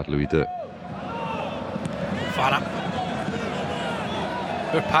at the Stade Louis II. Farah.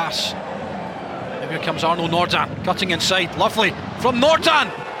 Poor pass. And here comes Arnaud Nordin, cutting inside. Lovely from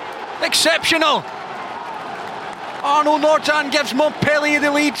Nordin. Exceptional. Arnaud Nordin gives Montpellier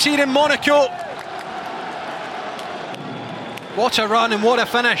the lead here in Monaco. What a run and what a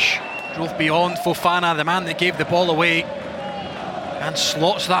finish. Drove beyond Fofana, the man that gave the ball away, and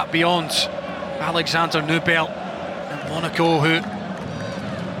slots that beyond Alexander Nubel. And Monaco, who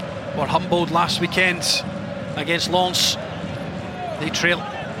were humbled last weekend against Lens, they trail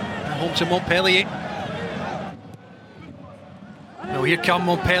home to Montpellier. Well, here come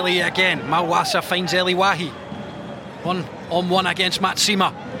Montpellier again. Mawassa finds Eliwahi. 1-on-1 against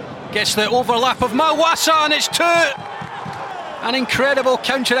Matsima. Gets the overlap of Mawassa, and it's 2. An incredible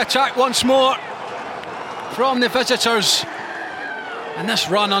counter-attack once more from the visitors. And this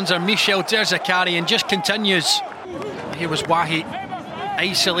run under Michel Derzakarian just continues. Here was Wahi.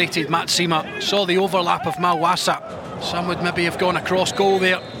 Isolated Matsima. Saw the overlap of Mawassa. Some would maybe have gone across goal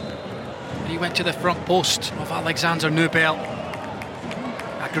there. He went to the front post of Alexander Nubel.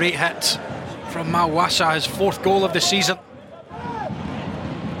 A great hit from Mawassa, his 4th goal of the season.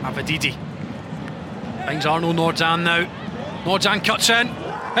 Avadidi finds Arnaud Nordin now. Nordin cuts in.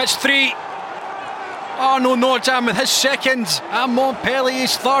 It's 3. Arnaud Nordin with his 2nd and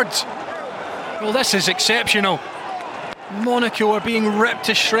Montpellier's 3rd. Well, this is exceptional. Monaco are being ripped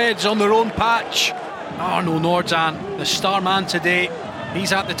to shreds on their own patch. Arnaud Nordin, the star man today,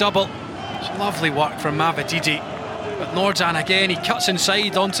 he's at the double. It's lovely work from Mavadidi. But Nordin again, he cuts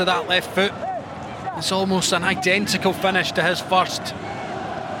inside onto that left foot. It's almost an identical finish to his first.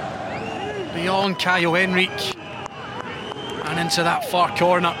 Beyond Caio Henrique and into that far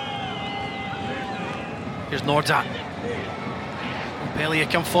corner. Here's Nordin. Montpellier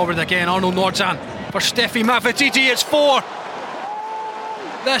come forward again. Arnaud Nordin for Steffi Mavadidi. It's 4.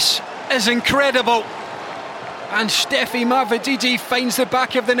 This is incredible. And Steffi Mavadidi finds the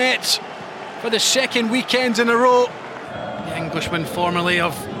back of the net for the 2nd weekend in a row. The Englishman, formerly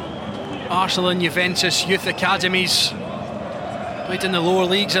of Arsenal and Juventus youth academies, played in the lower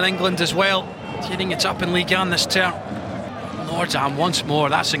leagues in England as well, tearing it up in Ligue 1 this term. Nordin once more,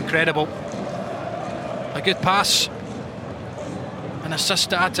 that's incredible. A good pass, an assist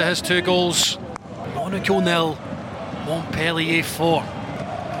to add to his 2 goals. Monaco 0, Montpellier 4.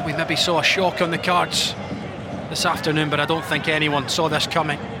 We maybe saw a shock on the cards this afternoon, but I don't think anyone saw this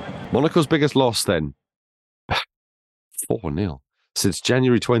coming. Monaco's biggest loss then, 4-0. Since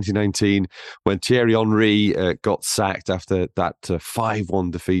January 2019, when Thierry Henry got sacked after that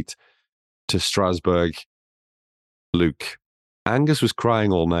 5-1 defeat to Strasbourg. Luke, Angus was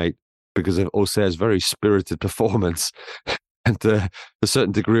crying all night because of Auxerre's very spirited performance and a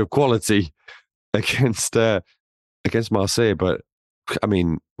certain degree of quality against Marseille. But I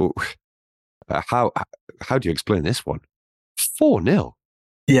mean, how do you explain this one? 4-0.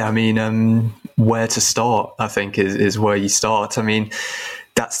 Yeah, I mean, where to start, I think, is where you start. I mean,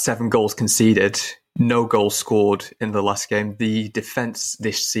 that's 7 goals conceded, no goals scored in the last game. The defence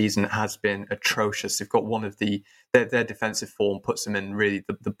this season has been atrocious. They've got one of their defensive form puts them in really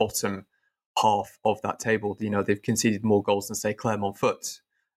the bottom half of that table. You know, they've conceded more goals than, say, Clermont Foot.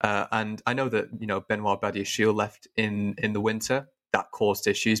 And I know that, you know, Benoit Badiashile left in the winter. That caused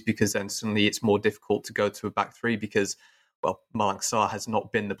issues because then suddenly it's more difficult to go to a back 3 because Malang Sarr has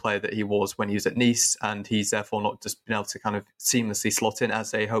not been the player that he was when he was at Nice, and he's therefore not just been able to kind of seamlessly slot in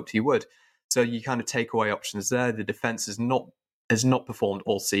as they hoped he would. So you kind of take away options there. The defence has not performed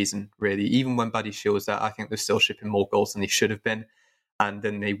all season, really. Even when Badiashile was there, I think they're still shipping more goals than they should have been and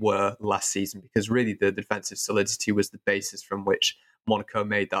than they were last season, because really the defensive solidity was the basis from which Monaco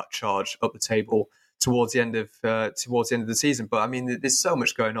made that charge up the table towards the end of the season. But I mean, there's so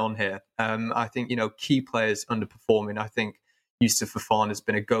much going on here. I think, key players underperforming. I think Youssouf Fofana has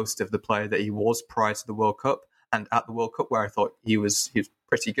been a ghost of the player that he was prior to the World Cup and at the World Cup, where I thought he was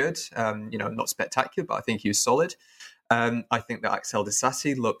pretty good. Not spectacular, but I think he was solid. I think that Axel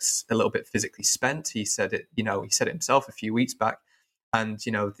Disasi looks a little bit physically spent. He said it himself a few weeks back. And,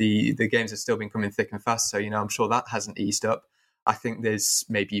 the games have still been coming thick and fast. So, I'm sure that hasn't eased up. I think there's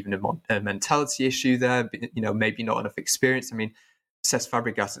maybe even a mentality issue there, maybe not enough experience. I mean, Cesc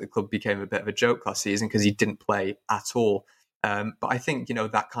Fabregas at the club became a bit of a joke last season because he didn't play at all. But I think,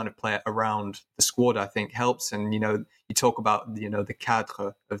 that kind of player around the squad, I think helps. And, you talk about, the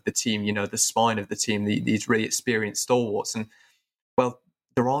cadre of the team, the spine of the team, these really experienced stalwarts. And, well,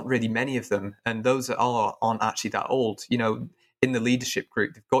 there aren't really many of them. And those that aren't actually that old. In the leadership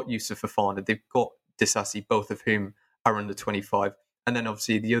group, they've got Youssouf Fofana, they've got Disasi, both of whom are under 25. And then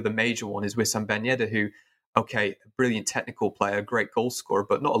obviously the other major one is Wissam Ben Yedder, who, a brilliant technical player, great goal scorer,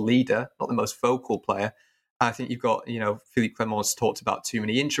 but not a leader, not the most vocal player. I think you've got, Philippe Clement's talked about too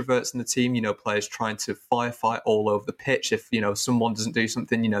many introverts in the team, players trying to firefight all over the pitch. If, someone doesn't do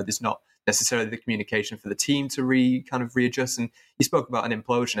something, there's not necessarily the communication for the team to readjust. And you spoke about an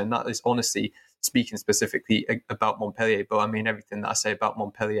implosion, and that is honestly speaking specifically about Montpellier. But I mean, everything that I say about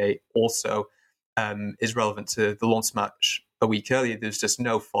Montpellier also is relevant to the Lens match a week earlier. There's just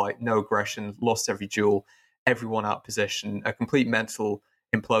no fight, no aggression, lost every duel, everyone out of position, a complete mental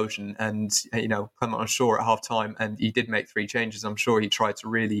implosion. And, Clement, I'm sure at half time, and he did make 3 changes, I'm sure he tried to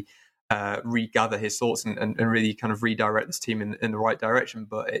really regather his thoughts and really kind of redirect this team in the right direction.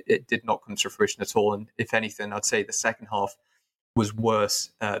 But it did not come to fruition at all. And if anything, I'd say the second half was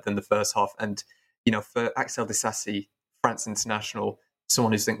worse than the first half. And, for Axel Disasi, France international,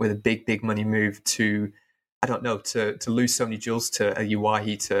 someone who's linked with a big money move to lose so many duels to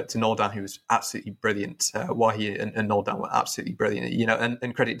Uwahi, to Noldan, who was absolutely brilliant. Wahi and Noldan were absolutely brilliant,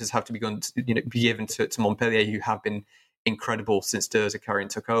 and credit does have to be given to Montpellier, who have been incredible since De Zakarian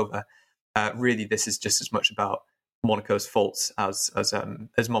took over. Really, this is just as much about Monaco's faults as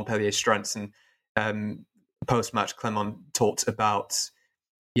Montpellier's strengths. And post-match, Clement talked about,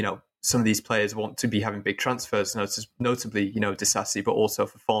 some of these players want to be having big transfers, notably, Disasi, but also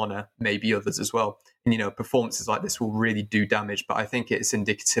Fofana, maybe others as well. And, performances like this will really do damage. But I think it's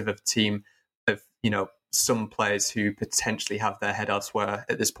indicative of a team of, some players who potentially have their head elsewhere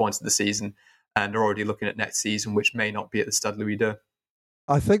at this point of the season and are already looking at next season, which may not be at the Stade Louis II.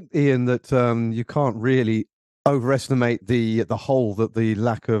 I think, Ian, that you can't really overestimate the hole that the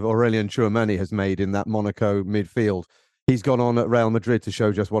lack of Aurélien Tchouameni has made in that Monaco midfield. He's gone on at Real Madrid to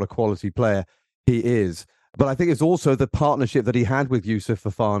show just what a quality player he is. But I think it's also the partnership that he had with Youssouf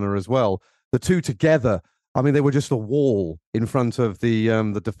Fofana as well. The two together, I mean, they were just a wall in front of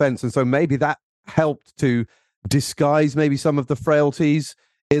the defence. And so maybe that helped to disguise maybe some of the frailties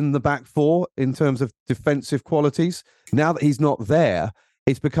in the back four in terms of defensive qualities. Now that he's not there,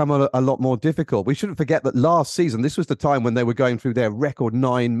 it's become a lot more difficult. We shouldn't forget that last season, this was the time when they were going through their record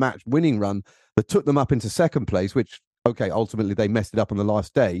 9-match winning run that took them up into second place, which, okay, ultimately they messed it up on the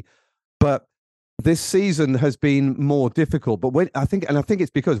last day. But this season has been more difficult. But I think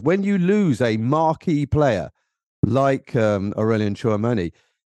it's because when you lose a marquee player like Aurélien Tchouameni,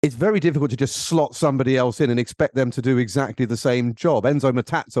 it's very difficult to just slot somebody else in and expect them to do exactly the same job. Enzo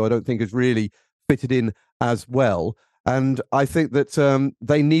Matazzo, I don't think, has really fitted in as well. And I think that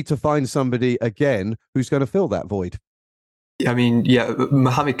they need to find somebody again who's going to fill that void. I mean, yeah,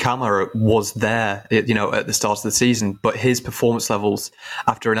 Mohamed Kamara was there, at the start of the season, but his performance levels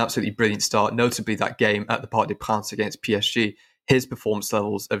after an absolutely brilliant start, notably that game at the Parc des Princes against PSG, his performance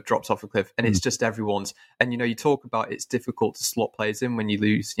levels have dropped off a cliff, and it's just everyone's. And, you talk about it's difficult to slot players in when you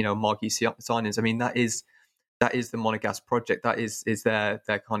lose, marquee signings. I mean, that is the Monegasque project. That is their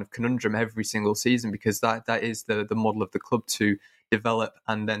kind of conundrum every single season, because that is the model of the club to develop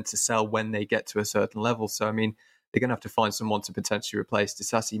and then to sell when they get to a certain level. So, I mean, they're going to have to find someone to potentially replace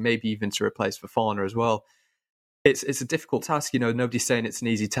Disasi, maybe even to replace Fofana as well. It's a difficult task. Nobody's saying it's an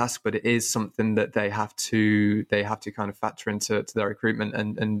easy task, but it is something that they have to kind of factor into their recruitment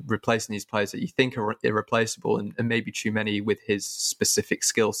and replacing these players that you think are irreplaceable, and maybe Tchouameni with his specific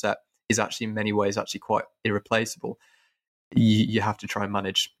skill set is actually in many ways quite irreplaceable. you have to try and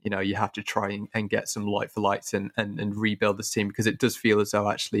manage. You have to try and get some light for lights and rebuild this team, because it does feel as though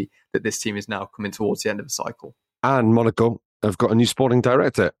actually that this team is now coming towards the end of the cycle. And Monaco have got a new sporting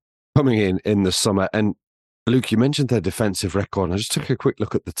director coming in the summer. And Luke, you mentioned their defensive record, and I just took a quick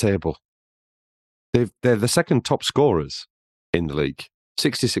look at the table. They're the second top scorers in the league.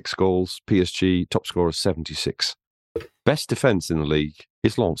 66 goals, PSG, top scorers 76. Best defence in the league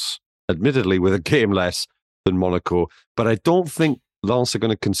is Lens, admittedly with a game less than Monaco, but I don't think Lens are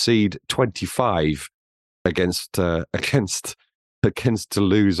going to concede 25 against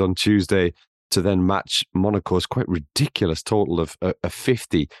Toulouse on Tuesday to then match Monaco's quite ridiculous total of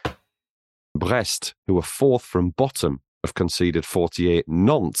 50. Brest, who are fourth from bottom, have conceded 48.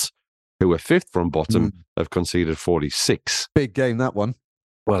 Nantes, who are fifth from bottom, have conceded 46. Big game, that one.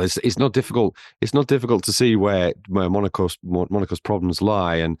 Well, it's not difficult. It's not difficult to see where Monaco's problems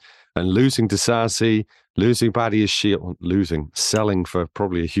lie, and losing Disasi, losing Badiashile, selling for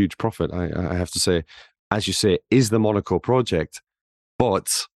probably a huge profit. I have to say, as you say, is the Monaco project,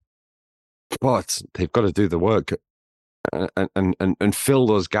 but they've got to do the work and fill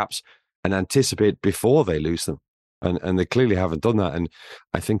those gaps and anticipate before they lose them, and they clearly haven't done that. And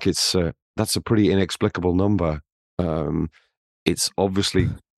I think that's a pretty inexplicable number. It's obviously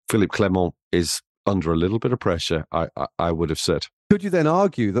Philippe Clement is under a little bit of pressure, I would have said. Could you then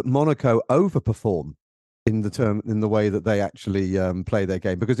argue that Monaco overperform in the way that they actually play their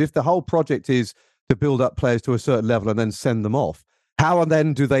game? Because if the whole project is to build up players to a certain level and then send them off, how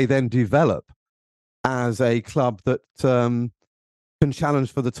then do they then develop as a club that can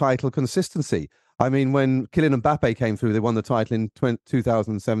challenge for the title consistency? I mean, when Kylian Mbappe came through, they won the title in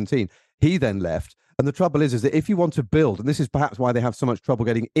 2017. He then left. And the trouble is that if you want to build, and this is perhaps why they have so much trouble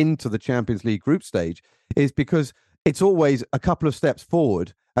getting into the Champions League group stage, is because it's always a couple of steps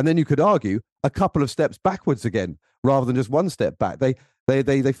forward, and then you could argue a couple of steps backwards again, rather than just one step back. They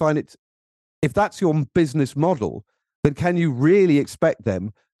find it, if that's your business model, then can you really expect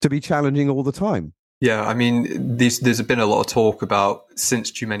them to be challenging all the time? Yeah, I mean, there's been a lot of talk about,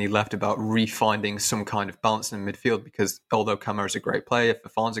 since Tchouameni left, about refinding some kind of balance in midfield, because although Camara is a great player,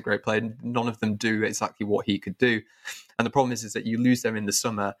 Fafan's a great player, none of them do exactly what he could do. And the problem is that you lose them in the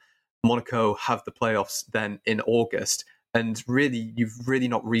summer. Monaco have the playoffs then in August, and really, you've really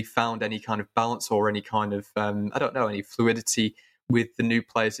not refound any kind of balance or any kind of, any fluidity with the new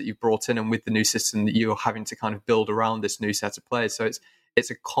players that you've brought in and with the new system that you're having to kind of build around this new set of players. So it's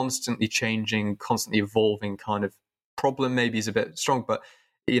a constantly changing, constantly evolving kind of problem. Maybe is a bit strong, but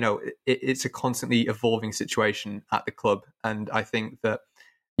it's a constantly evolving situation at the club. And I think that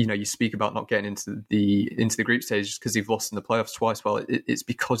you speak about not getting into the group stage because you've lost in the playoffs twice. Well, it's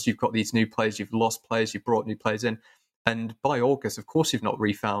because you've got these new players, you've lost players, you've brought new players in, and by August, of course, you've not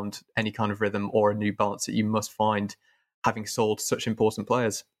refound any kind of rhythm or a new balance that you must find having sold such important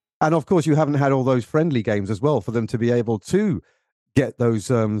players. And of course, you haven't had all those friendly games as well for them to be able to get those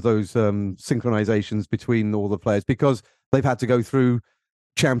synchronizations between all the players, because they've had to go through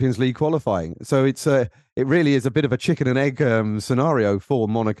Champions League qualifying. So it really is a bit of a chicken and egg scenario for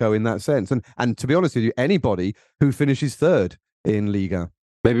Monaco in that sense. And to be honest with you, anybody who finishes third in Ligue.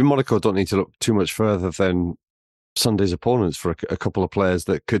 Maybe Monaco don't need to look too much further than Sunday's opponents for a couple of players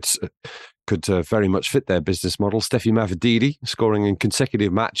that could very much fit their business model. Steffi Mavididi scoring in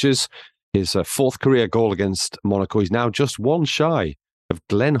consecutive matches. His fourth career goal against Monaco. He's now just one shy of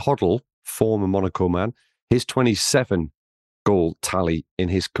Glenn Hoddle, former Monaco man. His 27-goal tally in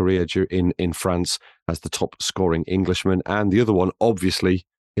his career in France as the top scoring Englishman. And the other one, obviously,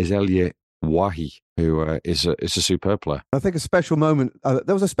 is Elie Wahi, who is a superb player. I think a special moment.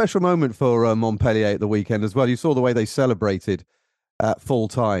 There was a special moment for Montpellier at the weekend as well. You saw the way they celebrated at full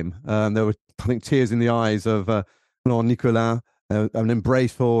time. There were, I think, tears in the eyes of Laurent Nicolas. An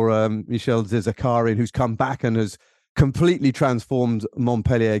embrace for Michel Zakarin, who's come back and has completely transformed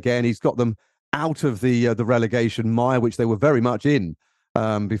Montpellier again. He's got them out of the relegation mire, which they were very much in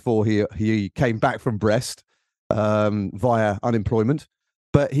before he came back from Brest via unemployment.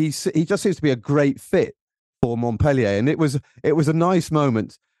 But he just seems to be a great fit for Montpellier, and it was a nice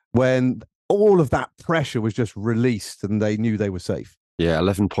moment when all of that pressure was just released and they knew they were safe. Yeah,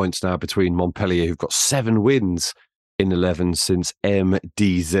 11 points now between Montpellier, who've got 7 wins in 11 since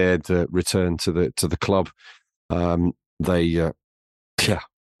MDZ returned to the club. I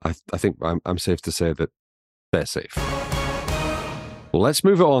think I'm safe to say that they're safe. Well, let's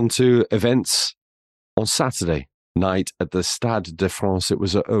move on to events on Saturday night at the Stade de France. It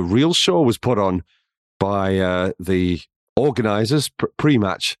was a real show was put on by the organisers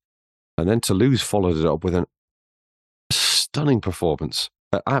pre-match, and then Toulouse followed it up with an stunning performance,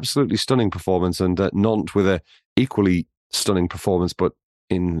 an absolutely stunning performance, and Nantes with a equally stunning performance, but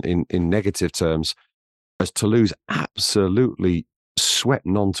in negative terms, as Toulouse absolutely swept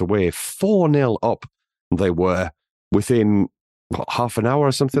Nantes away. 4-0 up they were within half an hour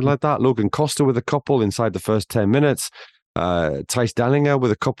or something like that. Logan Costa with a couple inside the first 10 minutes. Thijs Dallinga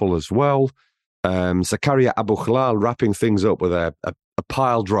with a couple as well. Zakaria Abouhlal wrapping things up with a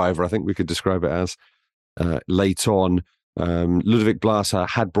pile driver, I think we could describe it as, late on. Ludovic Blas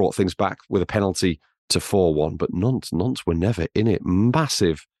had brought things back with a penalty to 4-1, but Nantes were never in it.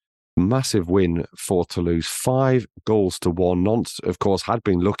 Massive win for Toulouse, 5-1. Nantes, of course, had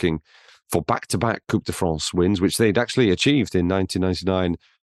been looking for back-to-back Coupe de France wins, which they'd actually achieved in 1999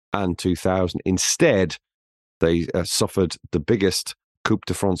 and 2000. Instead, they suffered the biggest Coupe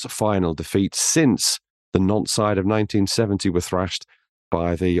de France final defeat since the Nantes side of 1970 were thrashed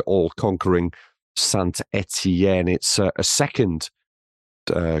by the all-conquering Saint-Étienne. It's a second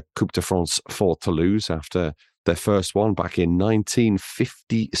Coupe de France for Toulouse after their first one back in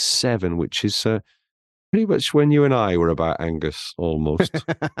 1957, which is pretty much when you and I were about, Angus, almost.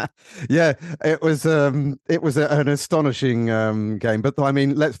 Yeah, it was an astonishing game. But I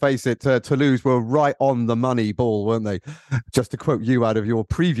mean, let's face it, Toulouse were right on the money ball, weren't they? Just to quote you out of your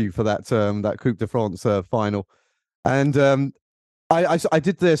preview for that Coupe de France final. And I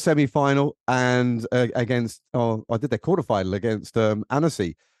did their semi-final and I did their quarterfinal against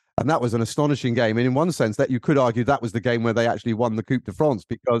Annecy. And that was an astonishing game. And in one sense, that you could argue that was the game where they actually won the Coupe de France,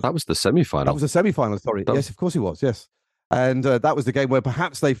 because that was the semi-final. That was the semi-final, sorry. Yes, of course it was, yes. And that was the game where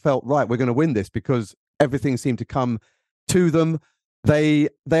perhaps they felt, right, we're going to win this, because everything seemed to come to them. They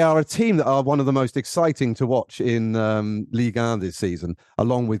are a team that are one of the most exciting to watch in Ligue 1 this season,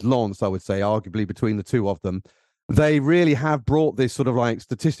 along with Lens, I would say, arguably between the two of them. They really have brought this sort of like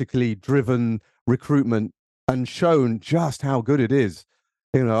statistically driven recruitment and shown just how good it is.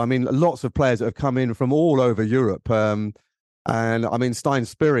 You know, I mean, lots of players that have come in from all over Europe. And I mean, Stijn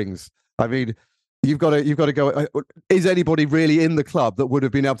Spierings, I mean, you've got to go. Is anybody really in the club that would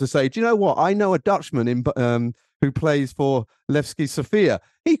have been able to say, do you know what? I know a Dutchman who plays for Levski Sofia.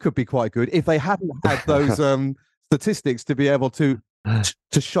 He could be quite good if they hadn't had those statistics to be able to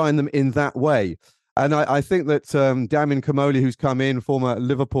shine them in that way. And I think that Damien Comolli, who's come in, former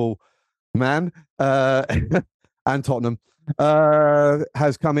Liverpool man, and Tottenham,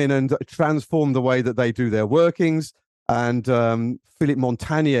 has come in and transformed the way that they do their workings. And Philippe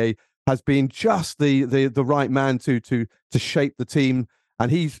Montagnier has been just the right man to shape the team.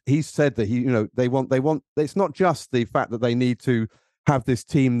 And he's said that they want. It's not just the fact that they need to have this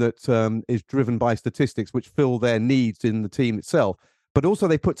team that is driven by statistics, which fill their needs in the team itself, but also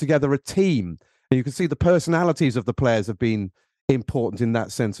they put together a team. And you can see the personalities of the players have been important in that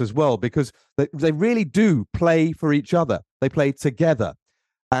sense as well, because they really do play for each other. They play together,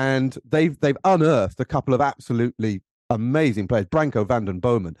 and they've unearthed a couple of absolutely amazing players. Branko van den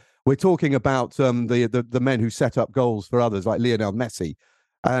Bomen. We're talking about the men who set up goals for others like Lionel Messi,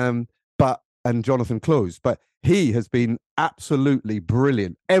 and Jonathan Klose. But he has been absolutely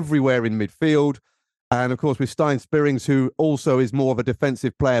brilliant everywhere in midfield. And of course, with Stijn Spierings, who also is more of a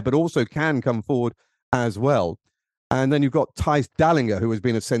defensive player, but also can come forward as well. And then you've got Thijs Dallinga, who has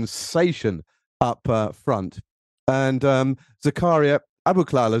been a sensation up front. And Zakaria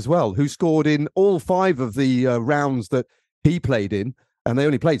Abouhlal as well, who scored in all 5 of the rounds that he played in. And they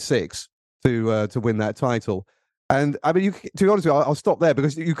only played 6 to win that title. And I mean, to be honest with you, I'll stop there,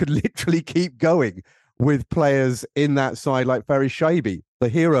 because you could literally keep going with players in that side like Ferry Shaibi, the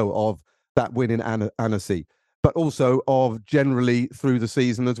hero of that win in Annecy, but also of generally through the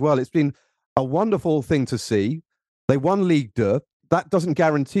season as well. It's been a wonderful thing to see. They won Ligue 2. That doesn't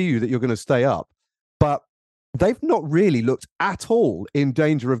guarantee you that you're going to stay up, but they've not really looked at all in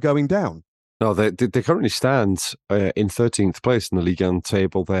danger of going down. No, they currently stand in 13th place in the Ligue 1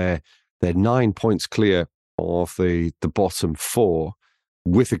 table. They're 9 points clear of the bottom 4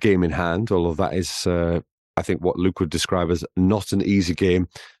 with a game in hand, although that is, I think, what Luke would describe as not an easy game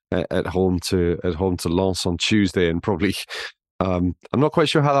at home to Lens on Tuesday. And probably, I'm not quite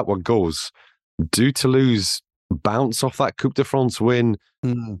sure how that one goes. Do Toulouse bounce off that Coupe de France win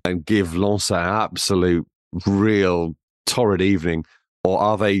and give Lens an absolute, real torrid evening? Or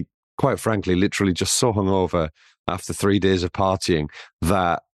are they, quite frankly, literally just so hungover after 3 days of partying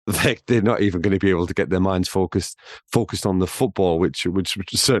that they're not even going to be able to get their minds focused on the football, which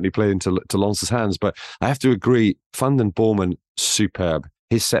certainly play into Lens's hands? But I have to agree, Van den Bomen, superb.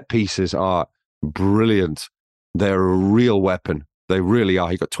 His set pieces are brilliant. They're a real weapon. They really are.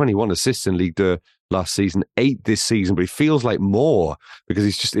 He got 21 assists in Ligue 2 last season, 8 this season, but he feels like more, because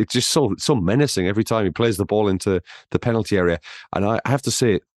it's just so menacing every time he plays the ball into the penalty area. And I have to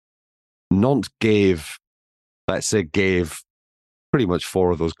say, Nantes gave let's say, gave pretty much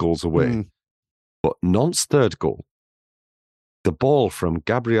 4 of those goals away. But Nantes' third goal, the ball from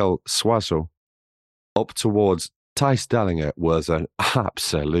Gabriel Soiseau up towards Thijs Dallinger, was an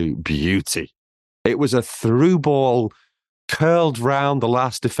absolute beauty. It was a through ball curled round the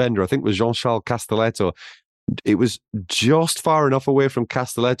last defender. I think it was Jean-Charles Castelletto. It was just far enough away from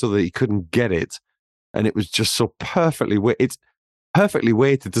Castelletto that he couldn't get it. And it was just so perfectly weighted. It's perfectly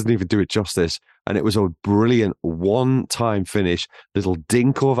weighted, doesn't even do it justice. And it was a brilliant one-time finish. Little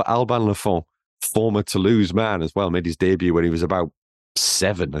dink over Alban Lafont, former Toulouse man as well, made his debut when he was about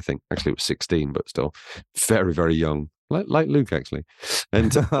 7, I think. Actually, it was 16, but still very, very young. Like Luke, actually.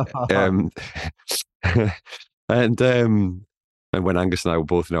 And and when Angus and I were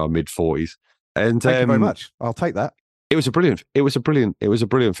both in our mid-40s. And thank you very much. I'll take that. It was a brilliant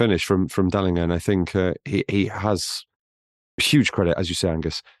finish from Dallinger, and I think he has huge credit, as you say,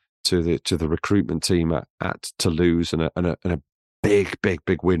 Angus, to the recruitment team at Toulouse, and a big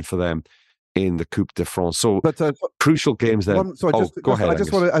win for them in the Coupe de France. So, crucial games there. Go ahead. I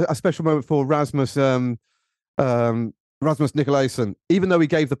just want a special moment for Rasmus Nicolaisen. Even though he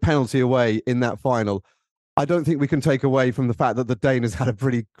gave the penalty away in that final, I don't think we can take away from the fact that the Dane has had a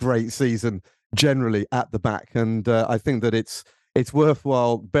pretty great season generally at the back, and I think that it's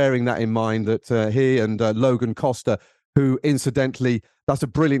worthwhile bearing that in mind, that he and Logan Costa, who incidentally, that's a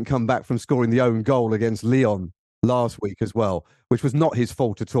brilliant comeback from scoring the own goal against Lyon last week as well, which was not his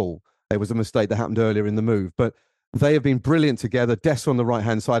fault at all. It was a mistake that happened earlier in the move, but they have been brilliant together. Dess on the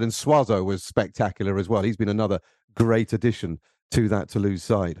right-hand side, and Soiseau was spectacular as well. He's been another great addition to that Toulouse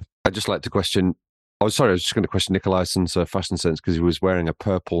side. I'd just like to question... I was just going to question Nicolaisen's fashion sense, because he was wearing a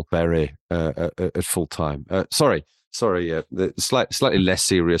purple beret at full time. Sorry. The slightly less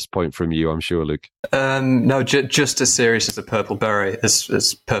serious point from you, I'm sure, Luke. No, just as serious as a purple beret,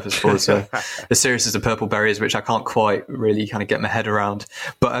 as purposeful as as serious as a purple beret is, which I can't quite really kind of get my head around.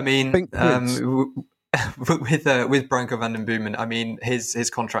 But I mean, with Branko van den Boomen, I mean,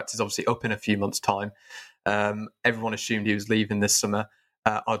 his contract is obviously up in a few months' time. Everyone assumed he was leaving this summer.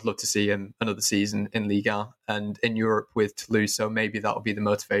 I'd love to see him another season in Ligue 1 and in Europe with Toulouse, so maybe that'll be the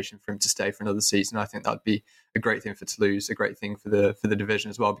motivation for him to stay for another season. I think that'd be a great thing for Toulouse, a great thing for the division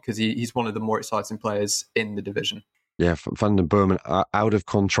as well, because he's one of the more exciting players in the division. Yeah, Van den Boomen, out of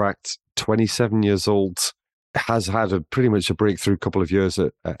contract, 27 years old, has had pretty much a breakthrough couple of years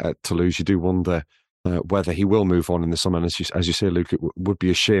at Toulouse. You do wonder whether he will move on in the summer, and as you say, Luke, it would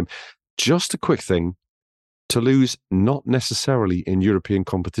be a shame. Just a quick thing. Toulouse not necessarily in European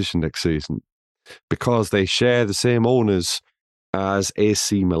competition next season, because they share the same owners as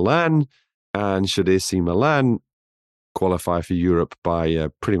AC Milan, and should AC Milan qualify for Europe by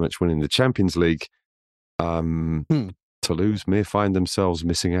pretty much winning the Champions League, Toulouse may find themselves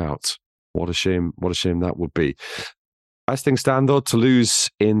missing out. What a shame that would be. As things stand though, Toulouse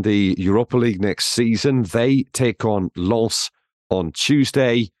in the Europa League next season, they take on Lens on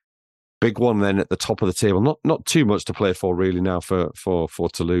Tuesday. Big one then at the top of the table. Not too much to play for really now for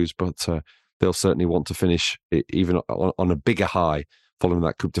Toulouse, but they'll certainly want to finish even on a bigger high following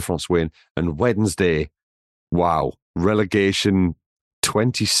that Coupe de France win. And Wednesday, wow, relegation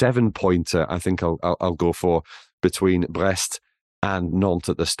 27-pointer, I think I'll go for, between Brest and Nantes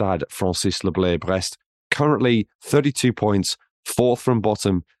at the Stade Francis Leblay. Brest currently 32 points, 4th from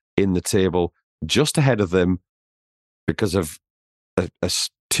bottom in the table, just ahead of them because of a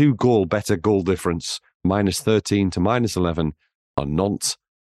 2-goal better goal difference, -13 to -11, on Nantes,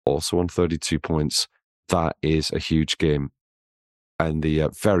 also on 32 points. That is a huge game. And the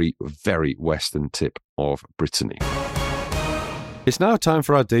very, very western tip of Brittany. It's now time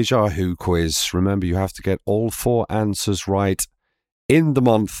for our Déjà Who quiz. Remember, you have to get all 4 answers right in the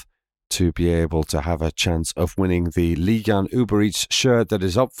month to be able to have a chance of winning the Ligue 1 Uber Eats shirt that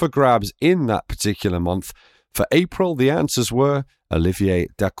is up for grabs in that particular month. For April, the answers were Olivier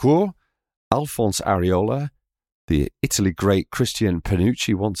Dacour, Alphonse Areola, the Italy great Christian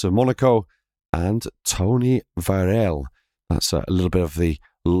Panucci, once of Monaco, and Tony Varel. That's a little bit of the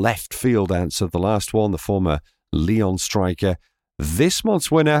left field answer. The last one, the former Lyon striker. This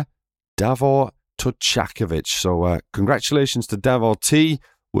month's winner, Davor Tuchakovic. So congratulations to Davor T.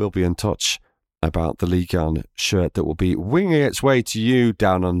 We'll be in touch about the Ligue 1 shirt that will be winging its way to you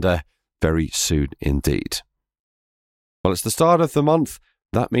down under very soon indeed. Well, it's the start of the month.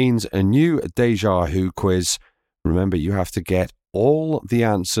 That means a new Déjà Who quiz. Remember, you have to get all the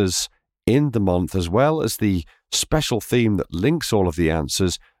answers in the month, as well as the special theme that links all of the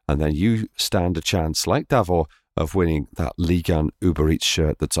answers, and then you stand a chance, like Davor, of winning that Ligue 1 Uber Eats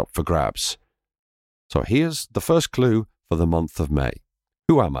shirt that's up for grabs. So here's the first clue for the month of May.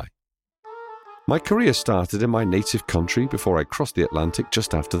 Who am I? My career started in my native country before I crossed the Atlantic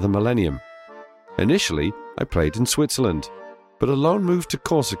just after the millennium. Initially, I played in Switzerland, but a loan move to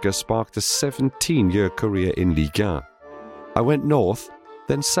Corsica sparked a 17-year career in Ligue 1. I went north,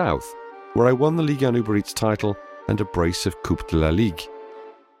 then south, where I won the Ligue 1 Uber Eats title and a brace of Coupe de la Ligue.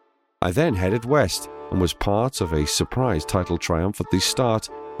 I then headed west and was part of a surprise title triumph at the start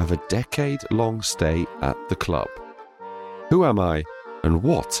of a decade-long stay at the club. Who am I, and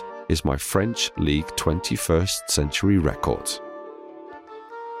what is my French League 21st century record?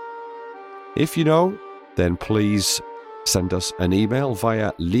 If you know, then please send us an email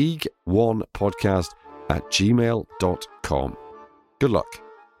via league1podcast@gmail.com. Good luck.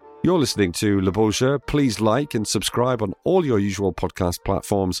 You're listening to Le Beau Jeu. Please like and subscribe on all your usual podcast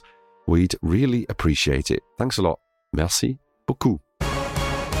platforms. We'd really appreciate it. Thanks a lot. Merci beaucoup.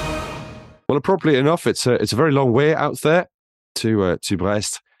 Well, appropriately enough, it's a very long way out there to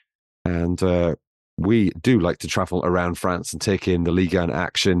Brest, and we do like to travel around France and take in the Ligue 1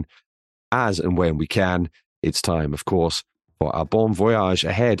 action as and when we can. It's time, of course, for our bon voyage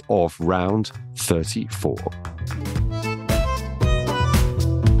ahead of round 34.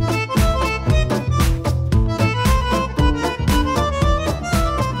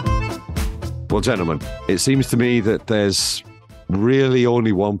 Well, gentlemen, it seems to me that there's really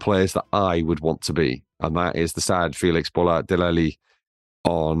only one place that I would want to be, and that is the Stade Félix Bollaert de la Ligue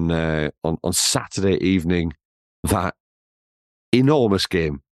on Saturday evening. That enormous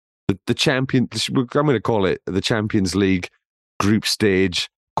game, the champion. I'm going to call it the Champions League group stage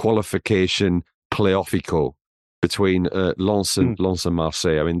qualification playoffico between Lens and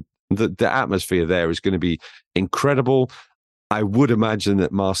Marseille. I mean, the atmosphere there is going to be incredible. I would imagine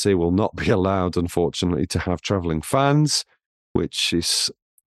that Marseille will not be allowed, unfortunately, to have travelling fans, which is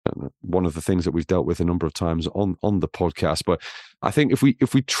one of the things that we've dealt with a number of times on the podcast. But I think if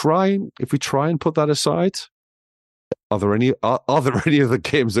we try and put that aside, are there any other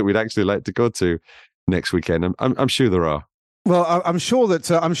games that we'd actually like to go to next weekend? I'm sure there are. Well, I'm sure that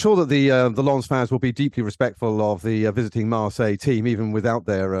the Lens fans will be deeply respectful of the visiting Marseille team, even without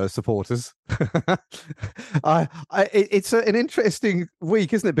their supporters. It's an interesting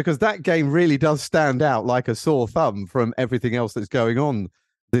week, isn't it? Because that game really does stand out like a sore thumb from everything else that's going on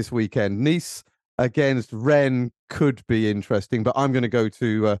this weekend. Nice against Rennes could be interesting, but I'm going to go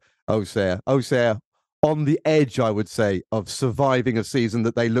to Auxerre. Auxerre on the edge, I would say, of surviving a season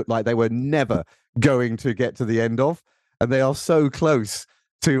that they looked like they were never going to get to the end of. And they are so close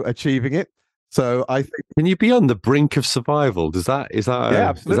to achieving it. So I think, can you be on the brink of survival? Is that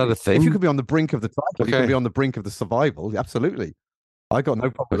absolutely. Is that a thing? If you could be on the brink of the title, you can be on the brink of the survival. Absolutely, I got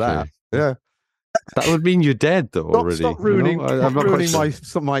no problem with that. Yeah, that would mean you're dead, though. Already, stop ruining, ruining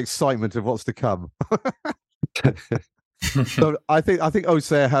my excitement of what's to come. So I think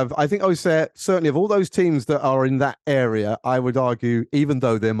Auxerre certainly, of all those teams that are in that area, I would argue, even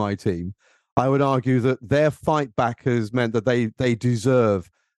though they're my team, I would argue that their fight back has meant that they deserve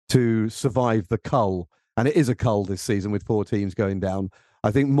to survive the cull. And it is a cull this season with 4 teams going down.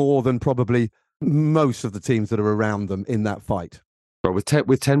 I think more than probably most of the teams that are around them in that fight. But with 10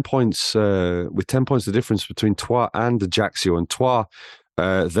 points, the difference between Troyes and Ajaccio, and Troyes,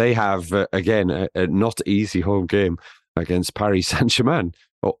 they have again a not easy home game against Paris Saint-Germain.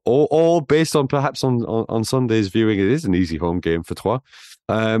 All based on perhaps on Sunday's viewing, it is an easy home game for Troyes.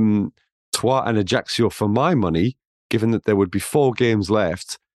 Troyes and Ajaccio, for my money, given that there would be 4 games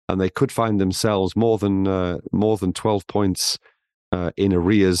left and they could find themselves more than 12 points in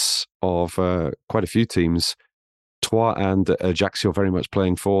arrears of quite a few teams. Troyes and Ajaccio very much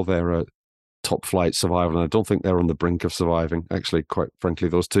playing for their top flight survival, and I don't think they're on the brink of surviving, actually, quite frankly,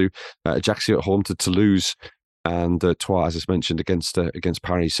 those two. Ajaccio at home to Toulouse, and Troyes, as I mentioned, against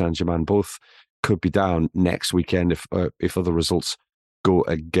Paris Saint-Germain. Both could be down next weekend if other results go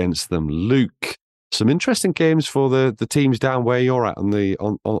against them. Luke, some interesting games for the teams down where you're at on the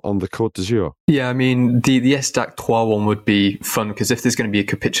Côte d'Azur. Yeah, I mean, the Estac Troyes one would be fun, because if there's going to be a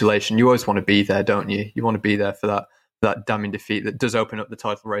capitulation, you always want to be there, don't you? You want to be there for that damning defeat that does open up the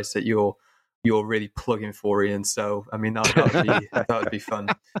title race that you're really plugging for, Ian. So, I mean, that would be fun.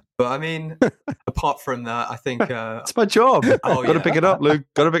 But I mean, apart from that, I think it's my job. Got to pick it up, Luke.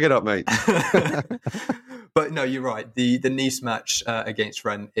 Got to pick it up, mate. But no, you're right. The Nice match against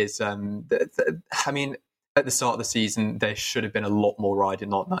Rennes is, I mean, at the start of the season, there should have been a lot more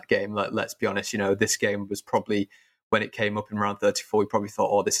riding on that game. Let's be honest. You know, this game was probably, when it came up in round 34, we probably thought,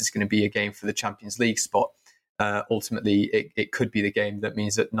 oh, this is going to be a game for the Champions League spot. Ultimately, it could be the game that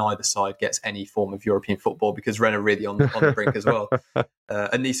means that neither side gets any form of European football, because Rennes are really on the brink as well.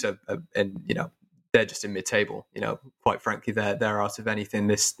 And Nice and they're just in mid-table. You know, quite frankly, they're out of anything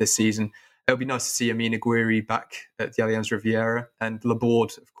this season. it'll be nice to see Amine Aguirre back at the Allianz Riviera, and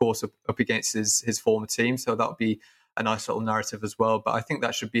Laborde, of course, up against his former team. So that'll be a nice little narrative as well. But I think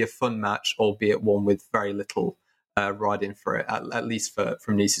that should be a fun match, albeit one with very little riding for it, at least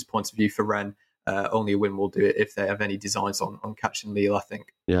from Nice's point of view. For Rennes, only a win will do it if they have any designs on catching Lille, I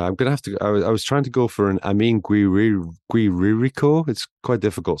think. Yeah, I'm going to have to... I was trying to go for an Amine Guiririco. It's quite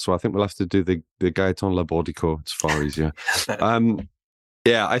difficult, so I think we'll have to do the Gaëtan Labordico. It's far easier.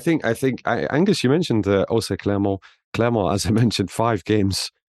 Yeah, I think Angus, you mentioned Auxerre Clermont. Clermont, as I mentioned, 5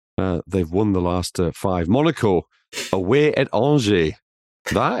 games. They've won the last 5. Monaco, away at Angers.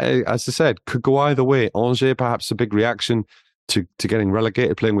 That, as I said, could go either way. Angers, perhaps a big reaction to getting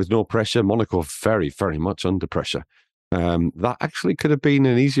relegated, playing with no pressure. Monaco, very, very much under pressure. That actually could have been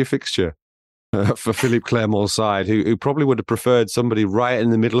an easier fixture for Philippe Clermont's side, who probably would have preferred somebody right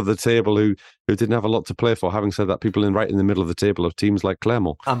in the middle of the table who didn't have a lot to play for. Having said that, people right in the middle of the table of teams like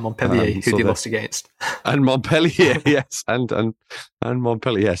Clermont. And Montpellier, who they lost against. And Montpellier, yes. And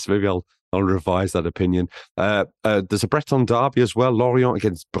Montpellier, yes. Maybe I'll revise that opinion. There's a Breton derby as well. Lorient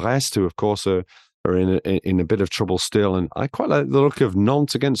against Brest, who, of course, are in a bit of trouble still. And I quite like the look of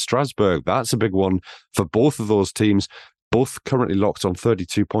Nantes against Strasbourg. That's a big one for both of those teams. Both currently locked on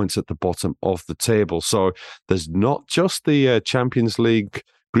 32 points at the bottom of the table. So there's not just the Champions League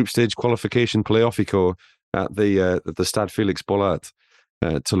group stage qualification playoff at the Stade Félix Bollaert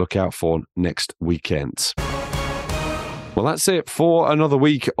to look out for next weekend. Well, that's it for another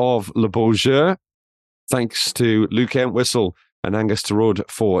week of Le Beau Jeu. Thanks to Luke Entwhistle and Angus Torode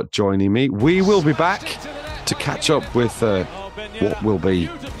for joining me. We will be back to catch up with what will be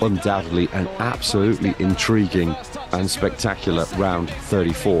undoubtedly an absolutely intriguing and spectacular round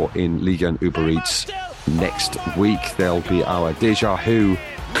 34 in Ligue 1 Uber Eats next week. There'll be our Déjà Who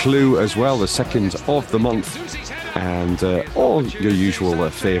clue as well, the second of the month, and all your usual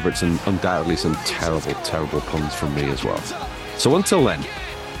favourites, and undoubtedly some terrible puns from me as well. So until then,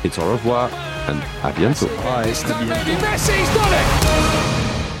 it's au revoir and à bientôt. Bye. Messi's done it!